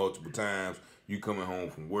you multiple times. You coming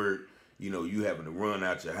home from work, you know, you having to run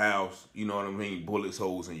out your house, you know what I mean, bullets,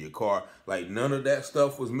 holes in your car. Like, none of that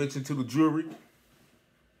stuff was mentioned to the jury. Like,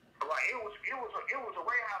 it was a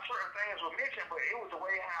way how certain things were mentioned, but it was a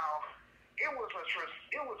way how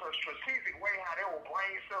it was a strategic way how they would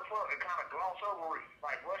bring stuff up and kind of gloss over it,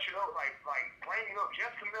 like brush it up, like bring it up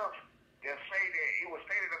just enough to say that it was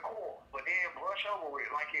stated in court, but then brush over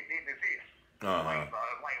it like it didn't exist. Like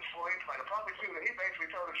for instance, like the prosecutor, he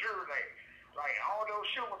basically told the jury that, like, all those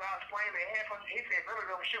shootings I explained that happened, he said none of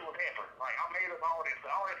them shootings happened. Like, I made up all that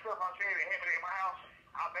stuff I said that happened in my house,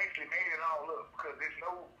 I basically made it all up because it's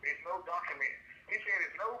no document. He said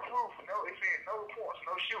it's no proof, he said no reports,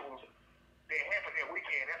 no shootings that happened that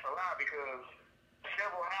weekend. That's a lie because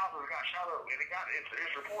several houses got shot up and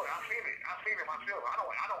it's reported. I seen it myself. I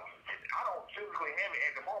don't physically have it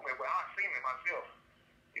at the moment, but I've seen it myself.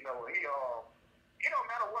 You know, It don't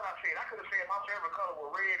matter what I said. I could have said my favorite color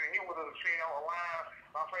was red, and he would have said on the line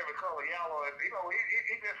my favorite color yellow. And, you know,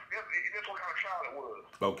 it just what kind of child it was.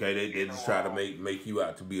 Okay, they just try to make you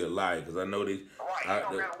out to be a liar, because I know they. Right. It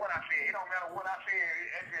don't matter what I said. It don't matter what I said.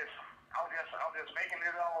 I'm just making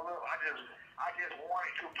it all up. I just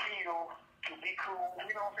wanted to kill, to be cool.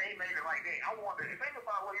 You know what I'm saying? He made it like that. I wanted to think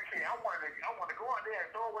about what he said. I wanted to go out there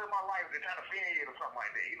and throw away my life to try to fit in or something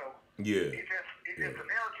like that. You know? Yeah. It's just the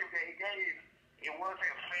narrative that he gave. It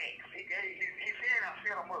wasn't facts. He said I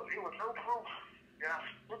set him up. There was no proof that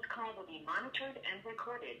This call will be monitored and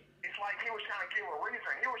recorded. It's like he was trying to give a reason.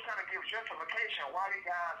 He was trying to give justification why these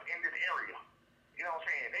guys in this area. You know what I'm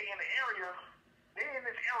saying? They in the area. They in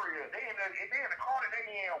this area. They in the car that they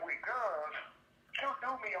in with guns to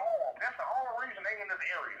do me harm. That's the only reason they in this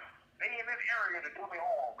area. They in this area to do me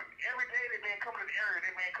harm. But every day they been coming to the area,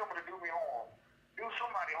 they been coming to do me harm, do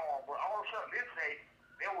somebody harm. But all of a sudden this day,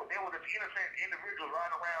 there were this innocent individuals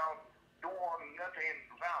riding around doing nothing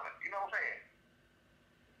violent. You know what I'm saying?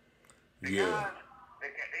 The guys,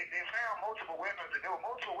 they found multiple weapons. There were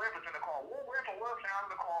multiple weapons in the car. One weapon was found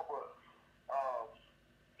in the car, but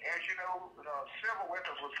as you know, several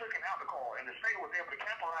weapons were taken out of the car, and the state was able to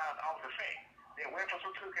capitalize off the fact that weapons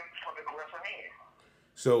were taken from the aggressor hand.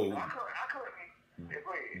 So I couldn't. Yeah,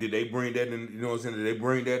 go ahead. Did they bring that in? You know what I'm saying? Did they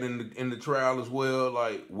bring that in the trial as well?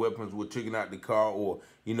 Like weapons were taken out the car, or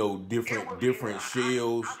different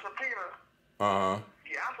shells. I subpoenaed.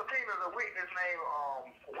 Yeah, I subpoenaed a witness named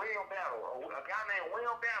William Battle. A guy named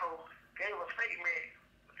William Battle gave a statement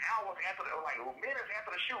hours after, minutes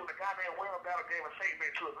after the shooting. A guy named William Battle gave a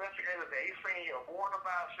statement to investigators that he seen a boy on a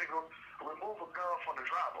bicycle remove a gun from the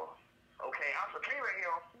driver. Okay, I subpoenaed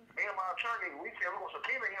him. Me and my attorney, we said we're going to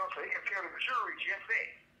subpoena him so he can tell the jury just that.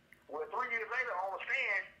 Well, 3 years later on the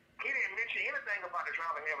stand, he didn't mention anything about the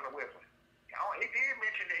driver having a weapon. He did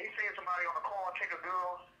mention that he seen somebody on the car take a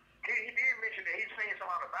gun. He did mention that he seen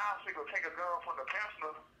somebody on a bicycle take a gun from the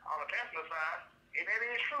passenger on the passenger side. And that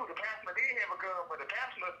is true. The passenger did have a gun, but the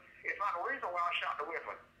passenger is not the reason why I shot the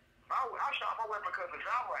weapon. I shot my weapon because the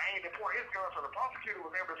driver aimed and pointed his gun, so the prosecutor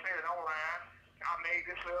was able to say it online. I made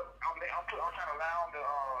this up. I'm trying to allow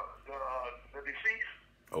the deceased.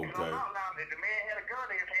 Okay. You know, I'm not allowing that the man had a gun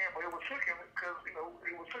in his hand, but it was taken because it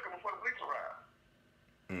was taken before the police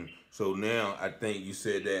arrived. So now I think you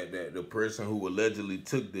said that the person who allegedly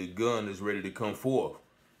took the gun is ready to come forth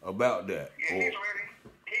about that. Yeah, he's ready.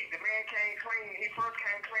 The man came clean. He first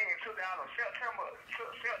came clean in September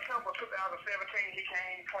 2017. He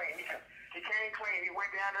came clean. He came clean. He went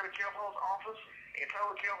down to the Jeff Holt's office and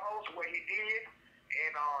told Jeff Holt's what he did.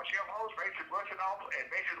 And Jeff Holt's basically brushed it off and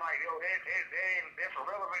basically like, that's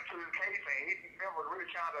irrelevant to the case, and he never really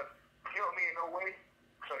tried to help me in no way.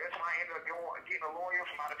 So that's why I ended up getting a lawyer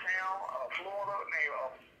from out of town, Florida,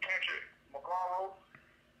 named Patrick McGarrow.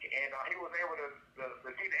 And he was able to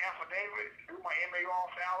get the affidavit, do my MAR,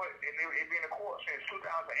 file it, and it's been in court since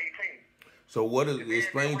 2018. So what is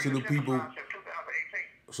explain to the people? Since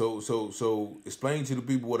 2018. So explain to the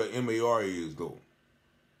people what a MAR is, though.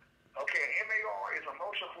 Okay, MAR is a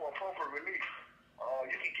motion for appropriate relief.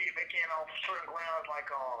 They can on certain grounds like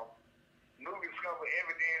newly discovered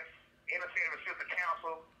evidence, ineffective assistant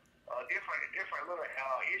counsel, different little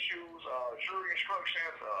issues, jury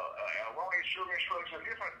instructions, erroneous jury instructions,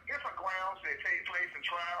 different grounds that take place in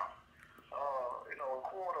trial.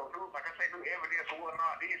 Court or new, like I say, new evidence or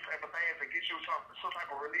whatnot. These type of things that get you some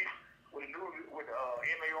type of relief with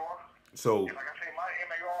MAR. So, and like I say, my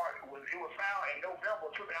MAR was filed in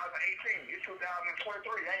November 2018. It's 2023.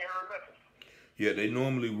 I ain't heard nothing. Yeah, they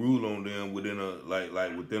normally rule on them within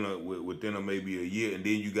a maybe a year, and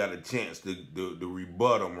then you got a chance to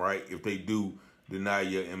rebut them, right? If they do deny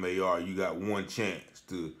your MAR, you got one chance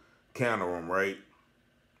to counter them, right?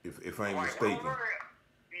 If I ain't mistaken.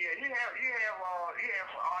 Yeah, you have an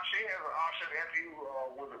option after you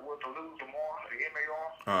was to lose the MAR.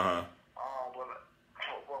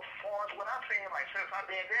 But far as what I've seen, like since I've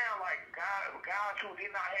been down, like guys who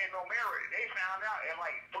did not have no merit, they found out in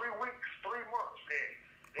like 3 weeks, 3 months that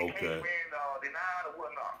they case been denied or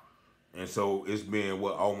whatnot. And so it's been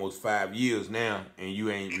almost 5 years now, and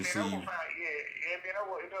you ain't received. It's been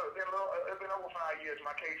over 5 years.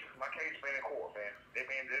 My case been in court, man. They've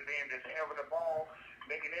been just having the ball,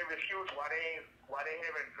 making every excuse why they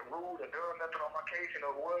haven't ruled or done nothing on my case. It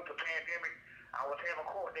was the pandemic. I was having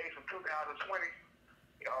court dates from 2020.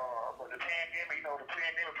 But the pandemic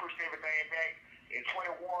pushed everything back. In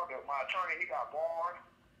 21, my attorney, he got barred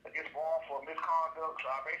for misconduct. So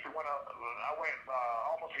I basically went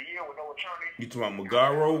almost a year with no attorney. You talking about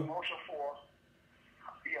McGarrow?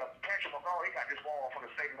 Patrick McGarrow, he got disbarred from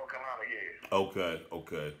the state of North Carolina, yeah.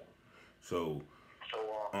 Okay. So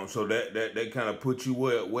So that kind of put you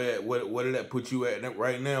where did that put you at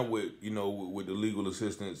right now with with the legal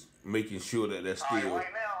assistance, making sure that that's still.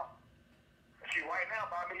 Right now,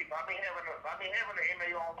 by me having the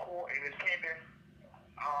MA on court and it's pending,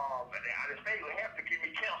 the state will have to give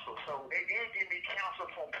me counsel. So they did give me counsel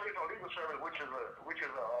from Prison Legal Service, which is a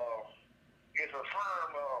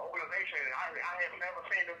firm organization. I have never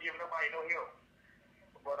seen them give nobody no help.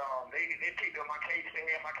 But they picked up my case. They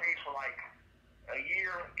had my case for like a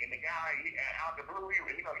year, and the guy out the blue,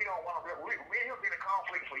 he don't want to. Me and him been in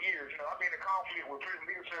conflict for years. I've been in conflict with Prison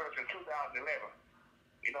Legal Service since 2011.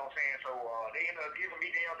 You know what I'm saying? So they ended up giving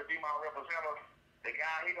me down to be my representative. The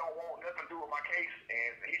guy, he don't want nothing to do with my case,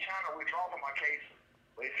 and he's trying to withdraw from my case.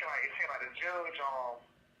 But it seemed like the judge,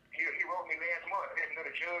 he wrote me last month.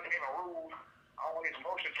 The judge even ruled on his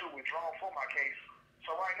motion to withdraw from my case.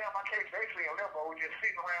 So right now, my case basically in limbo, just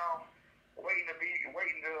sitting around waiting to be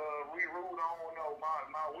ruled on.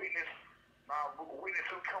 My witness, my new witness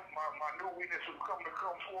who come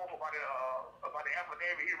forth about the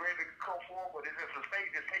affidavit. He's ready to come forth, but it's just the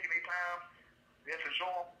state just taking their time. Just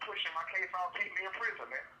enjoying pushing my case out, keep me in prison,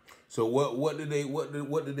 man. So what did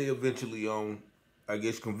they eventually I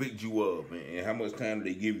guess convict you of, man? And how much time did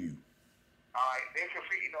they give you? All right, they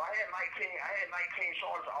convict. I had 19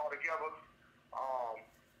 charges altogether.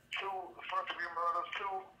 2 first-degree murders, 2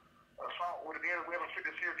 assault with a deadly weapon,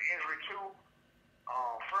 50 serious injury, 2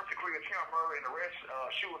 first-degree attempt murder, and the rest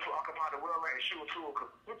shooting to occupy the well and shooting to.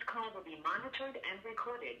 This call will be monitored and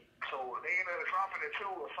recorded. So they ended up dropping the 2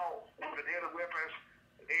 assault with the deadly weapons.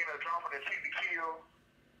 They ended up dropping the 60 kill.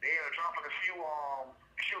 They ended up dropping a few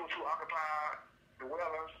shooting to occupy the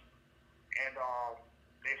wellers, and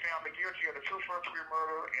they found me guilty of the 2 first-degree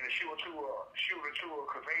murder and the shooting to a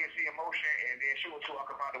conveyance in motion, and then shooting to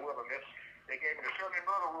occupy the wellers. They gave me the felony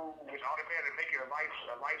murder rule, which automatically make it a life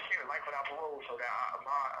sentence, life without parole. So that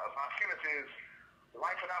my sentence is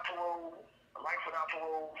life without parole,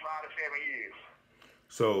 5 to 7 years.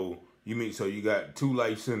 So you got 2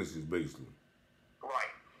 life sentences basically.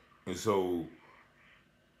 Right. And so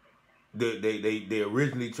they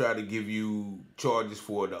originally tried to give you charges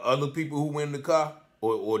for the other people who went in the car,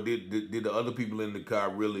 or did the other people in the car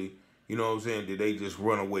really, you know what I'm saying? Did they just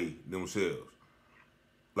run away themselves?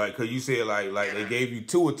 Like, cause you said like they gave you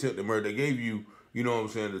 2 attempted murder. They gave you, you know what I'm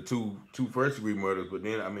saying, the two first degree murders. But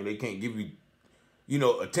then they can't give you,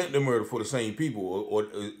 attempted murder for the same people. Or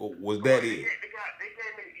was that it? They gave me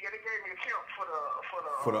attempt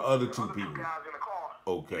for the other 2 people. 2 guys in the car.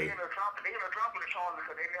 Okay. They ended up dropping the charges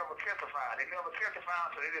because they never testified.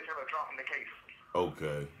 So they just ended up dropping the case.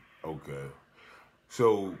 Okay.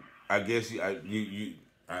 So I guess I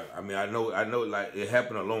know like it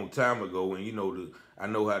happened a long time ago, and I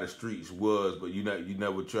know how the streets was, but you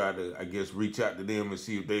never tried to, I guess, reach out to them and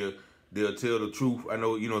see if they'll tell the truth. I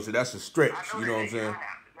know, so that's a stretch, you know what I'm saying?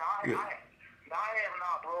 I have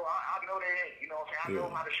not, bro. I know they ain't, you know what I'm saying? I know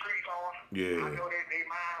how the streets are. Yeah. I know they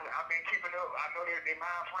mind, I've been keeping up. I know they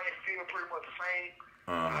mind frame still pretty much the same.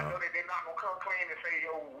 I know that they're not going to come clean and say,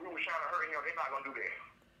 yo, we were trying to hurt him. They're not going to do that.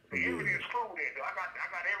 The evidence proved that, though. I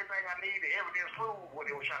got everything I need. The evidence proved what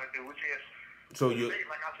they were trying to do, which is,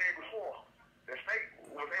 like I said before, the state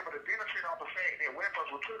was able to benefit off the fact that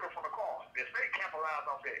weapons were taken from the car. The state capitalized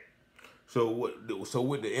off that. So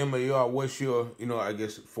with the MAR, what's your, I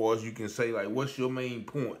guess, as far as you can say, like, what's your main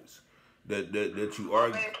points that you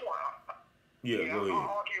argue? Main point. Go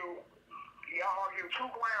ahead. I argue 2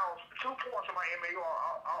 grounds, 2 points of my MAR.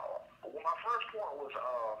 My first point was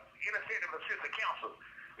ineffective assistant counsel,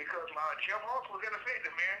 because my Jeff Hoss was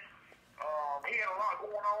ineffective, man. He had a lot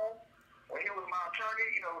going on when he was my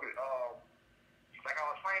attorney. Like I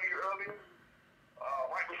was saying to you earlier,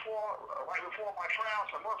 right before my trial,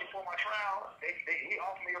 some months before my trial, he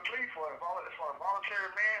offered me a plea for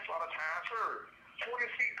involuntary manslaughter, time served, 26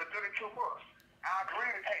 to 32 months. I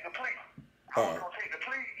agreed to take the plea. I was going to take the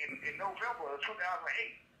plea in November of 2008,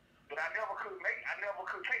 but I never could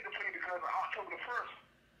take the plea because on October the 1st,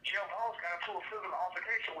 Jeff Hoss got into a physical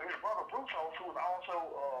altercation with his brother Bruce Hoss, who was also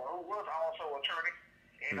attorney,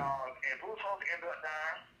 and Bruce Hoss ended up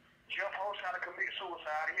dying. Jeff Hoss tried to commit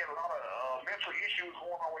suicide. He had a lot of mental issues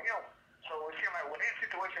going on with him. So it seemed like when that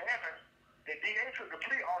situation happened, the DA took the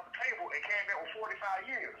plea off the table and came back with 45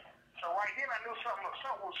 years. So right then I knew something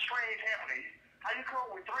was strange happening. How you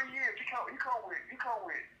come with 3 years? You come with 2.5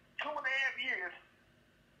 years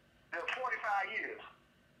to 45 years.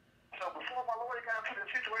 So before my lawyer got into the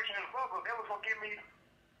situation with his brother, they was gonna give me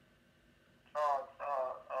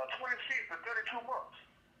 26 to 32 months.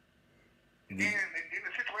 Then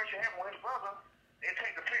the situation happened with his brother. They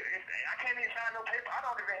take the plea. I can't even sign no paper. I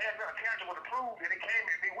don't even have nothing tangible to prove that it came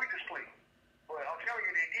and me with this plea. But I'm telling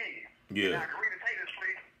you, they did. Yeah. And I agreed to take this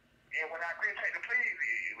plea. And when I agreed to take the plea,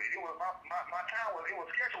 it was my time was, it was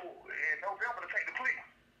scheduled in November to take the plea.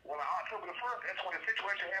 Well, on October the 1st, that's when the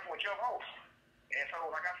situation happened with Jeff Host. And so,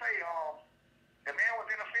 like I say, the man was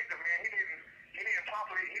ineffective, man. He didn't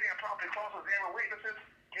properly cross-examine witnesses.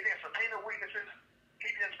 He didn't subpoena witnesses. He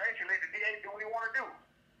just basically let the DA do what he wanted to do.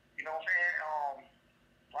 You know what I'm saying?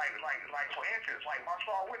 Like for instance, like my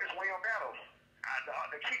star witness, William Battles.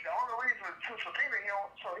 The only reason to subpoena him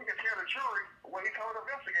so he can tell the jury what he told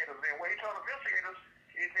investigators. And what he told investigators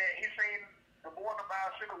is that he seen the boy on the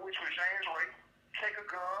bicycle, which was James Ray, take a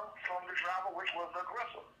gun from the driver, which was the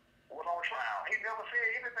aggressor, was on trial. He never said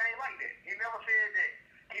anything like that. He never said that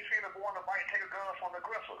he seen the boy on the bike take a gun from the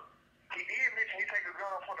aggressor. He did mention he take a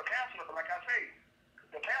gun from the passenger, but like I say,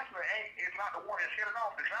 the passenger is not the one that set it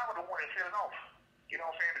off. The driver the one that set it off. You know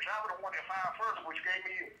what I'm saying? The driver the one that fired first, which gave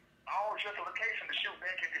me all justification to shoot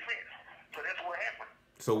back in defense. So that's what happened.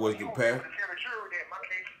 So was the pass? To tell the jury that my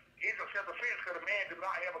case is a self-defense because the man did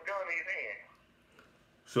not have a gun in his hand.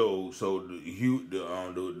 So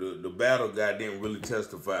the battle guy didn't really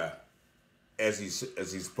testify as he's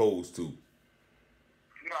supposed to.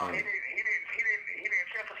 No, he didn't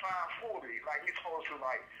testify fully like he's supposed to.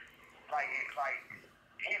 Like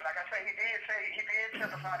I say, he did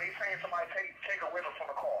testify that he's saying somebody take a weapon from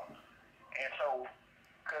the car, and so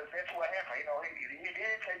because that's what happened. You know, he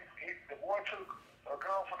did take the boy took a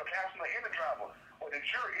gun from the passenger and the driver. But the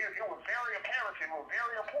jury, it was very apparent, it was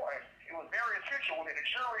very important, it was very essential that the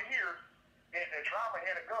jury hear that the driver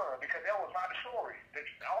had a gun because that was not the story.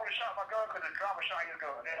 I only shot my gun because the driver shot his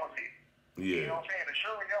gun. That was it. Yeah. You know what I'm saying? The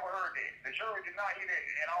jury never heard that. The jury did not hear that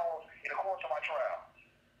at all in the course of my trial.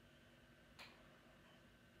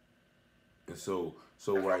 And so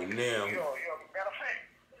right now. Matter of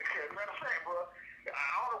fact, bro,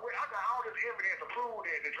 I got all this evidence to prove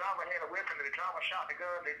that the driver had a weapon, that the driver shot the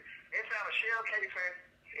gun. They found a shell casing,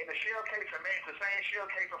 and the shell casing matched the same shell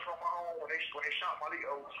casing from my home when they shot my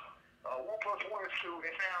Leos. 1 + 1 is 2.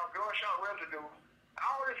 They found gunshot residue.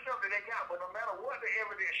 All this stuff that they got, but no matter what the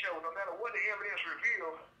evidence showed, no matter what the evidence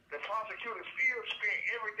revealed, the prosecutor still spent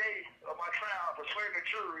every day of my trial persuading the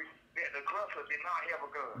jury that the aggressor did not have a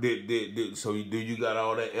gun. So do you got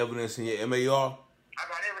all that evidence in your MAR? I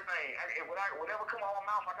got everything. Whatever come out of my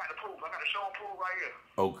mouth, I got the proof. I got the show and proof right here.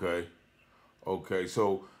 Okay.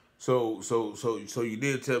 So you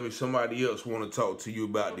did tell me somebody else want to talk to you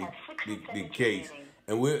about the case,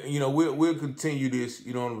 and we'll continue this.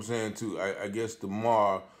 You know what I'm saying too. I guess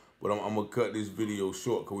tomorrow, but I'm gonna cut this video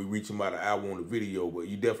short because we reaching about an hour on the video. But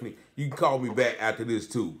you can call me back after this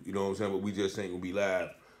too. You know what I'm saying. But we just ain't gonna be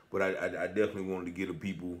live. But I definitely wanted to get the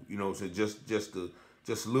people. You know what I'm saying.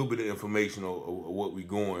 Just a little bit of information of what we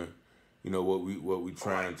going. You know what we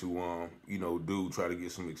trying to do. Try to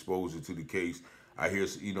get some exposure to the case. I hear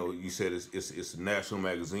you said it's a national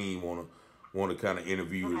magazine want to kind of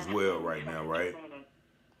interview as well right now, right?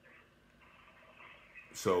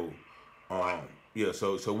 So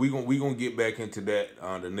so we gonna get back into that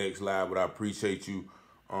on the next live. But I appreciate you,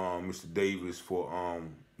 Mr. Davis, for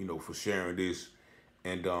for sharing this,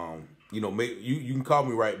 and you can call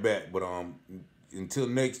me right back. But until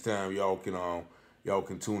next time, y'all can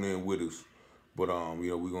tune in with us. But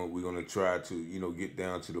we're gonna try to get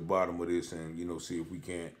down to the bottom of this and see if we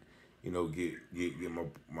can't get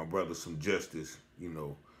my brother some justice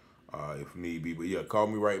if need be. But yeah, call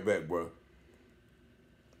me right back, bro.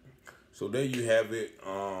 So there you have it.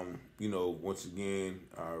 Once again,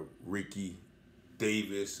 Ricky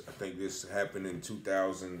Davis. I think this happened in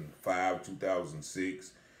 2005,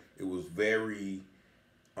 2006. It was very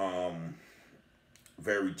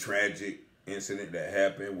tragic incident that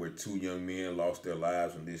happened where 2 young men lost their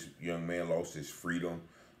lives and this young man lost his freedom.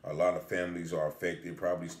 A lot of families are affected,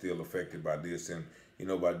 probably still affected by this. And,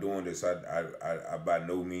 by doing this, I by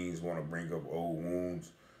no means want to bring up old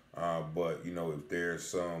wounds. But, if there's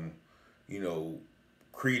some,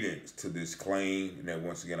 credence to this claim, and that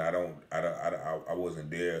once again, I wasn't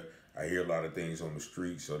there. I hear a lot of things on the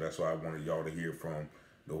street. So that's why I wanted y'all to hear from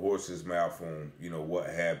the horse's mouth on, what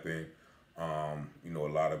happened. A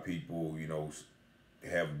lot of people,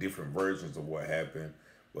 have different versions of what happened,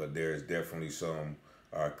 but there's definitely some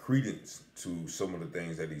credence to some of the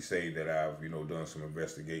things that he say that I've, done some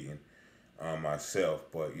investigating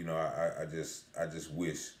myself. But, I just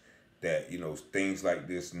wish that, things like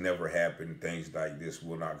this never happen. Things like this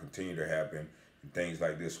will not continue to happen. And things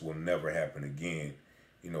like this will never happen again,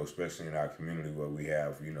 especially in our community where we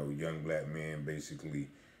have, young black men basically,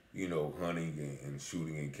 hunting and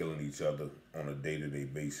shooting and killing each other on a day-to-day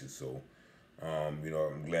basis. So, I'm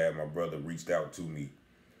glad my brother reached out to me.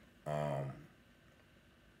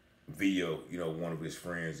 via, you know, one of his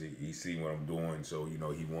friends. He seen what I'm doing, so, you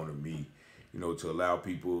know, he wanted me, you know, to allow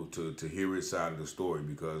people to hear his side of the story,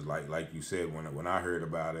 because like you said, when I heard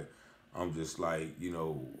about it, I'm just like, you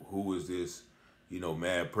know, who is this, you know,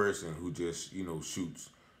 mad person who just, you know, shoots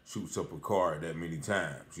up a car that many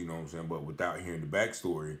times, you know what I'm saying? But without hearing the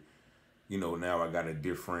backstory, you know, now I got a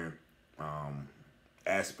different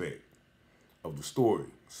aspect of the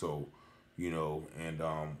story. So, you know, and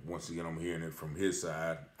once again, I'm hearing it from his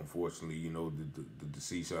side. Unfortunately, you know, the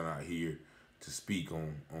deceased are not here to speak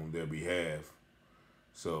on their behalf.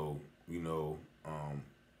 So, you know,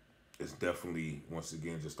 it's definitely, once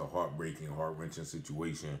again, just a heartbreaking, heart-wrenching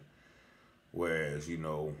situation. Whereas, you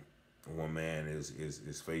know, one man is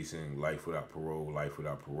facing life without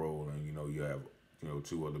parole, and, you know, you have, you know,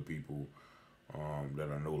 two other people that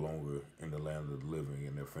are no longer in the land of the living,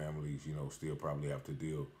 and their families, you know, still probably have to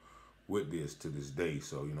deal with this to this day.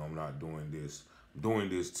 So, you know, I'm not doing this. I'm doing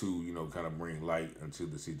this to, you know, kind of bring light into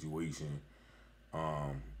the situation.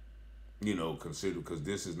 You know, consider, because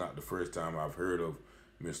this is not the first time I've heard of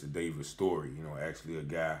Mr. Davis' story. You know, actually a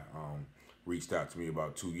guy reached out to me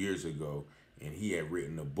about 2 years ago, and he had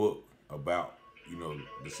written a book about, you know,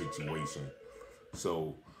 the situation.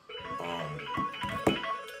 So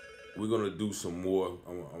we're going to do some more.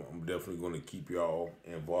 I'm definitely going to keep y'all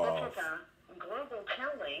involved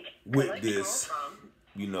with this,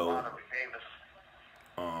 you know.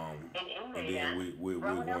 And then we're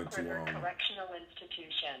going to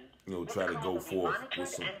you know, try to go forth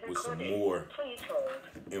with some more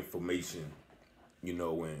information, you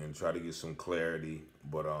know, and try to get some clarity.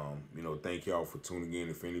 But you know, thank y'all for tuning in.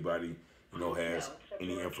 If anybody, you know, has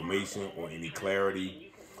any information or any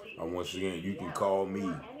clarity, once again, you can call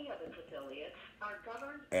me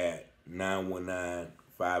at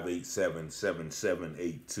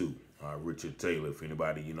 919-587-7782. Richard Taylor. If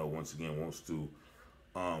anybody, you know, once again wants to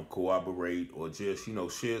cooperate or just, you know,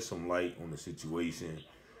 shed some light on the situation,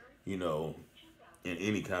 you know, in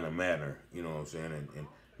any kind of manner, you know what I'm saying, and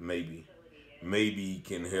maybe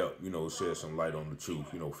can help, you know, shed some light on the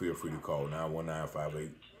truth, you know, feel free to call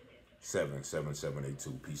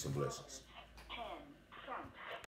 919-587-7782. Peace and blessings.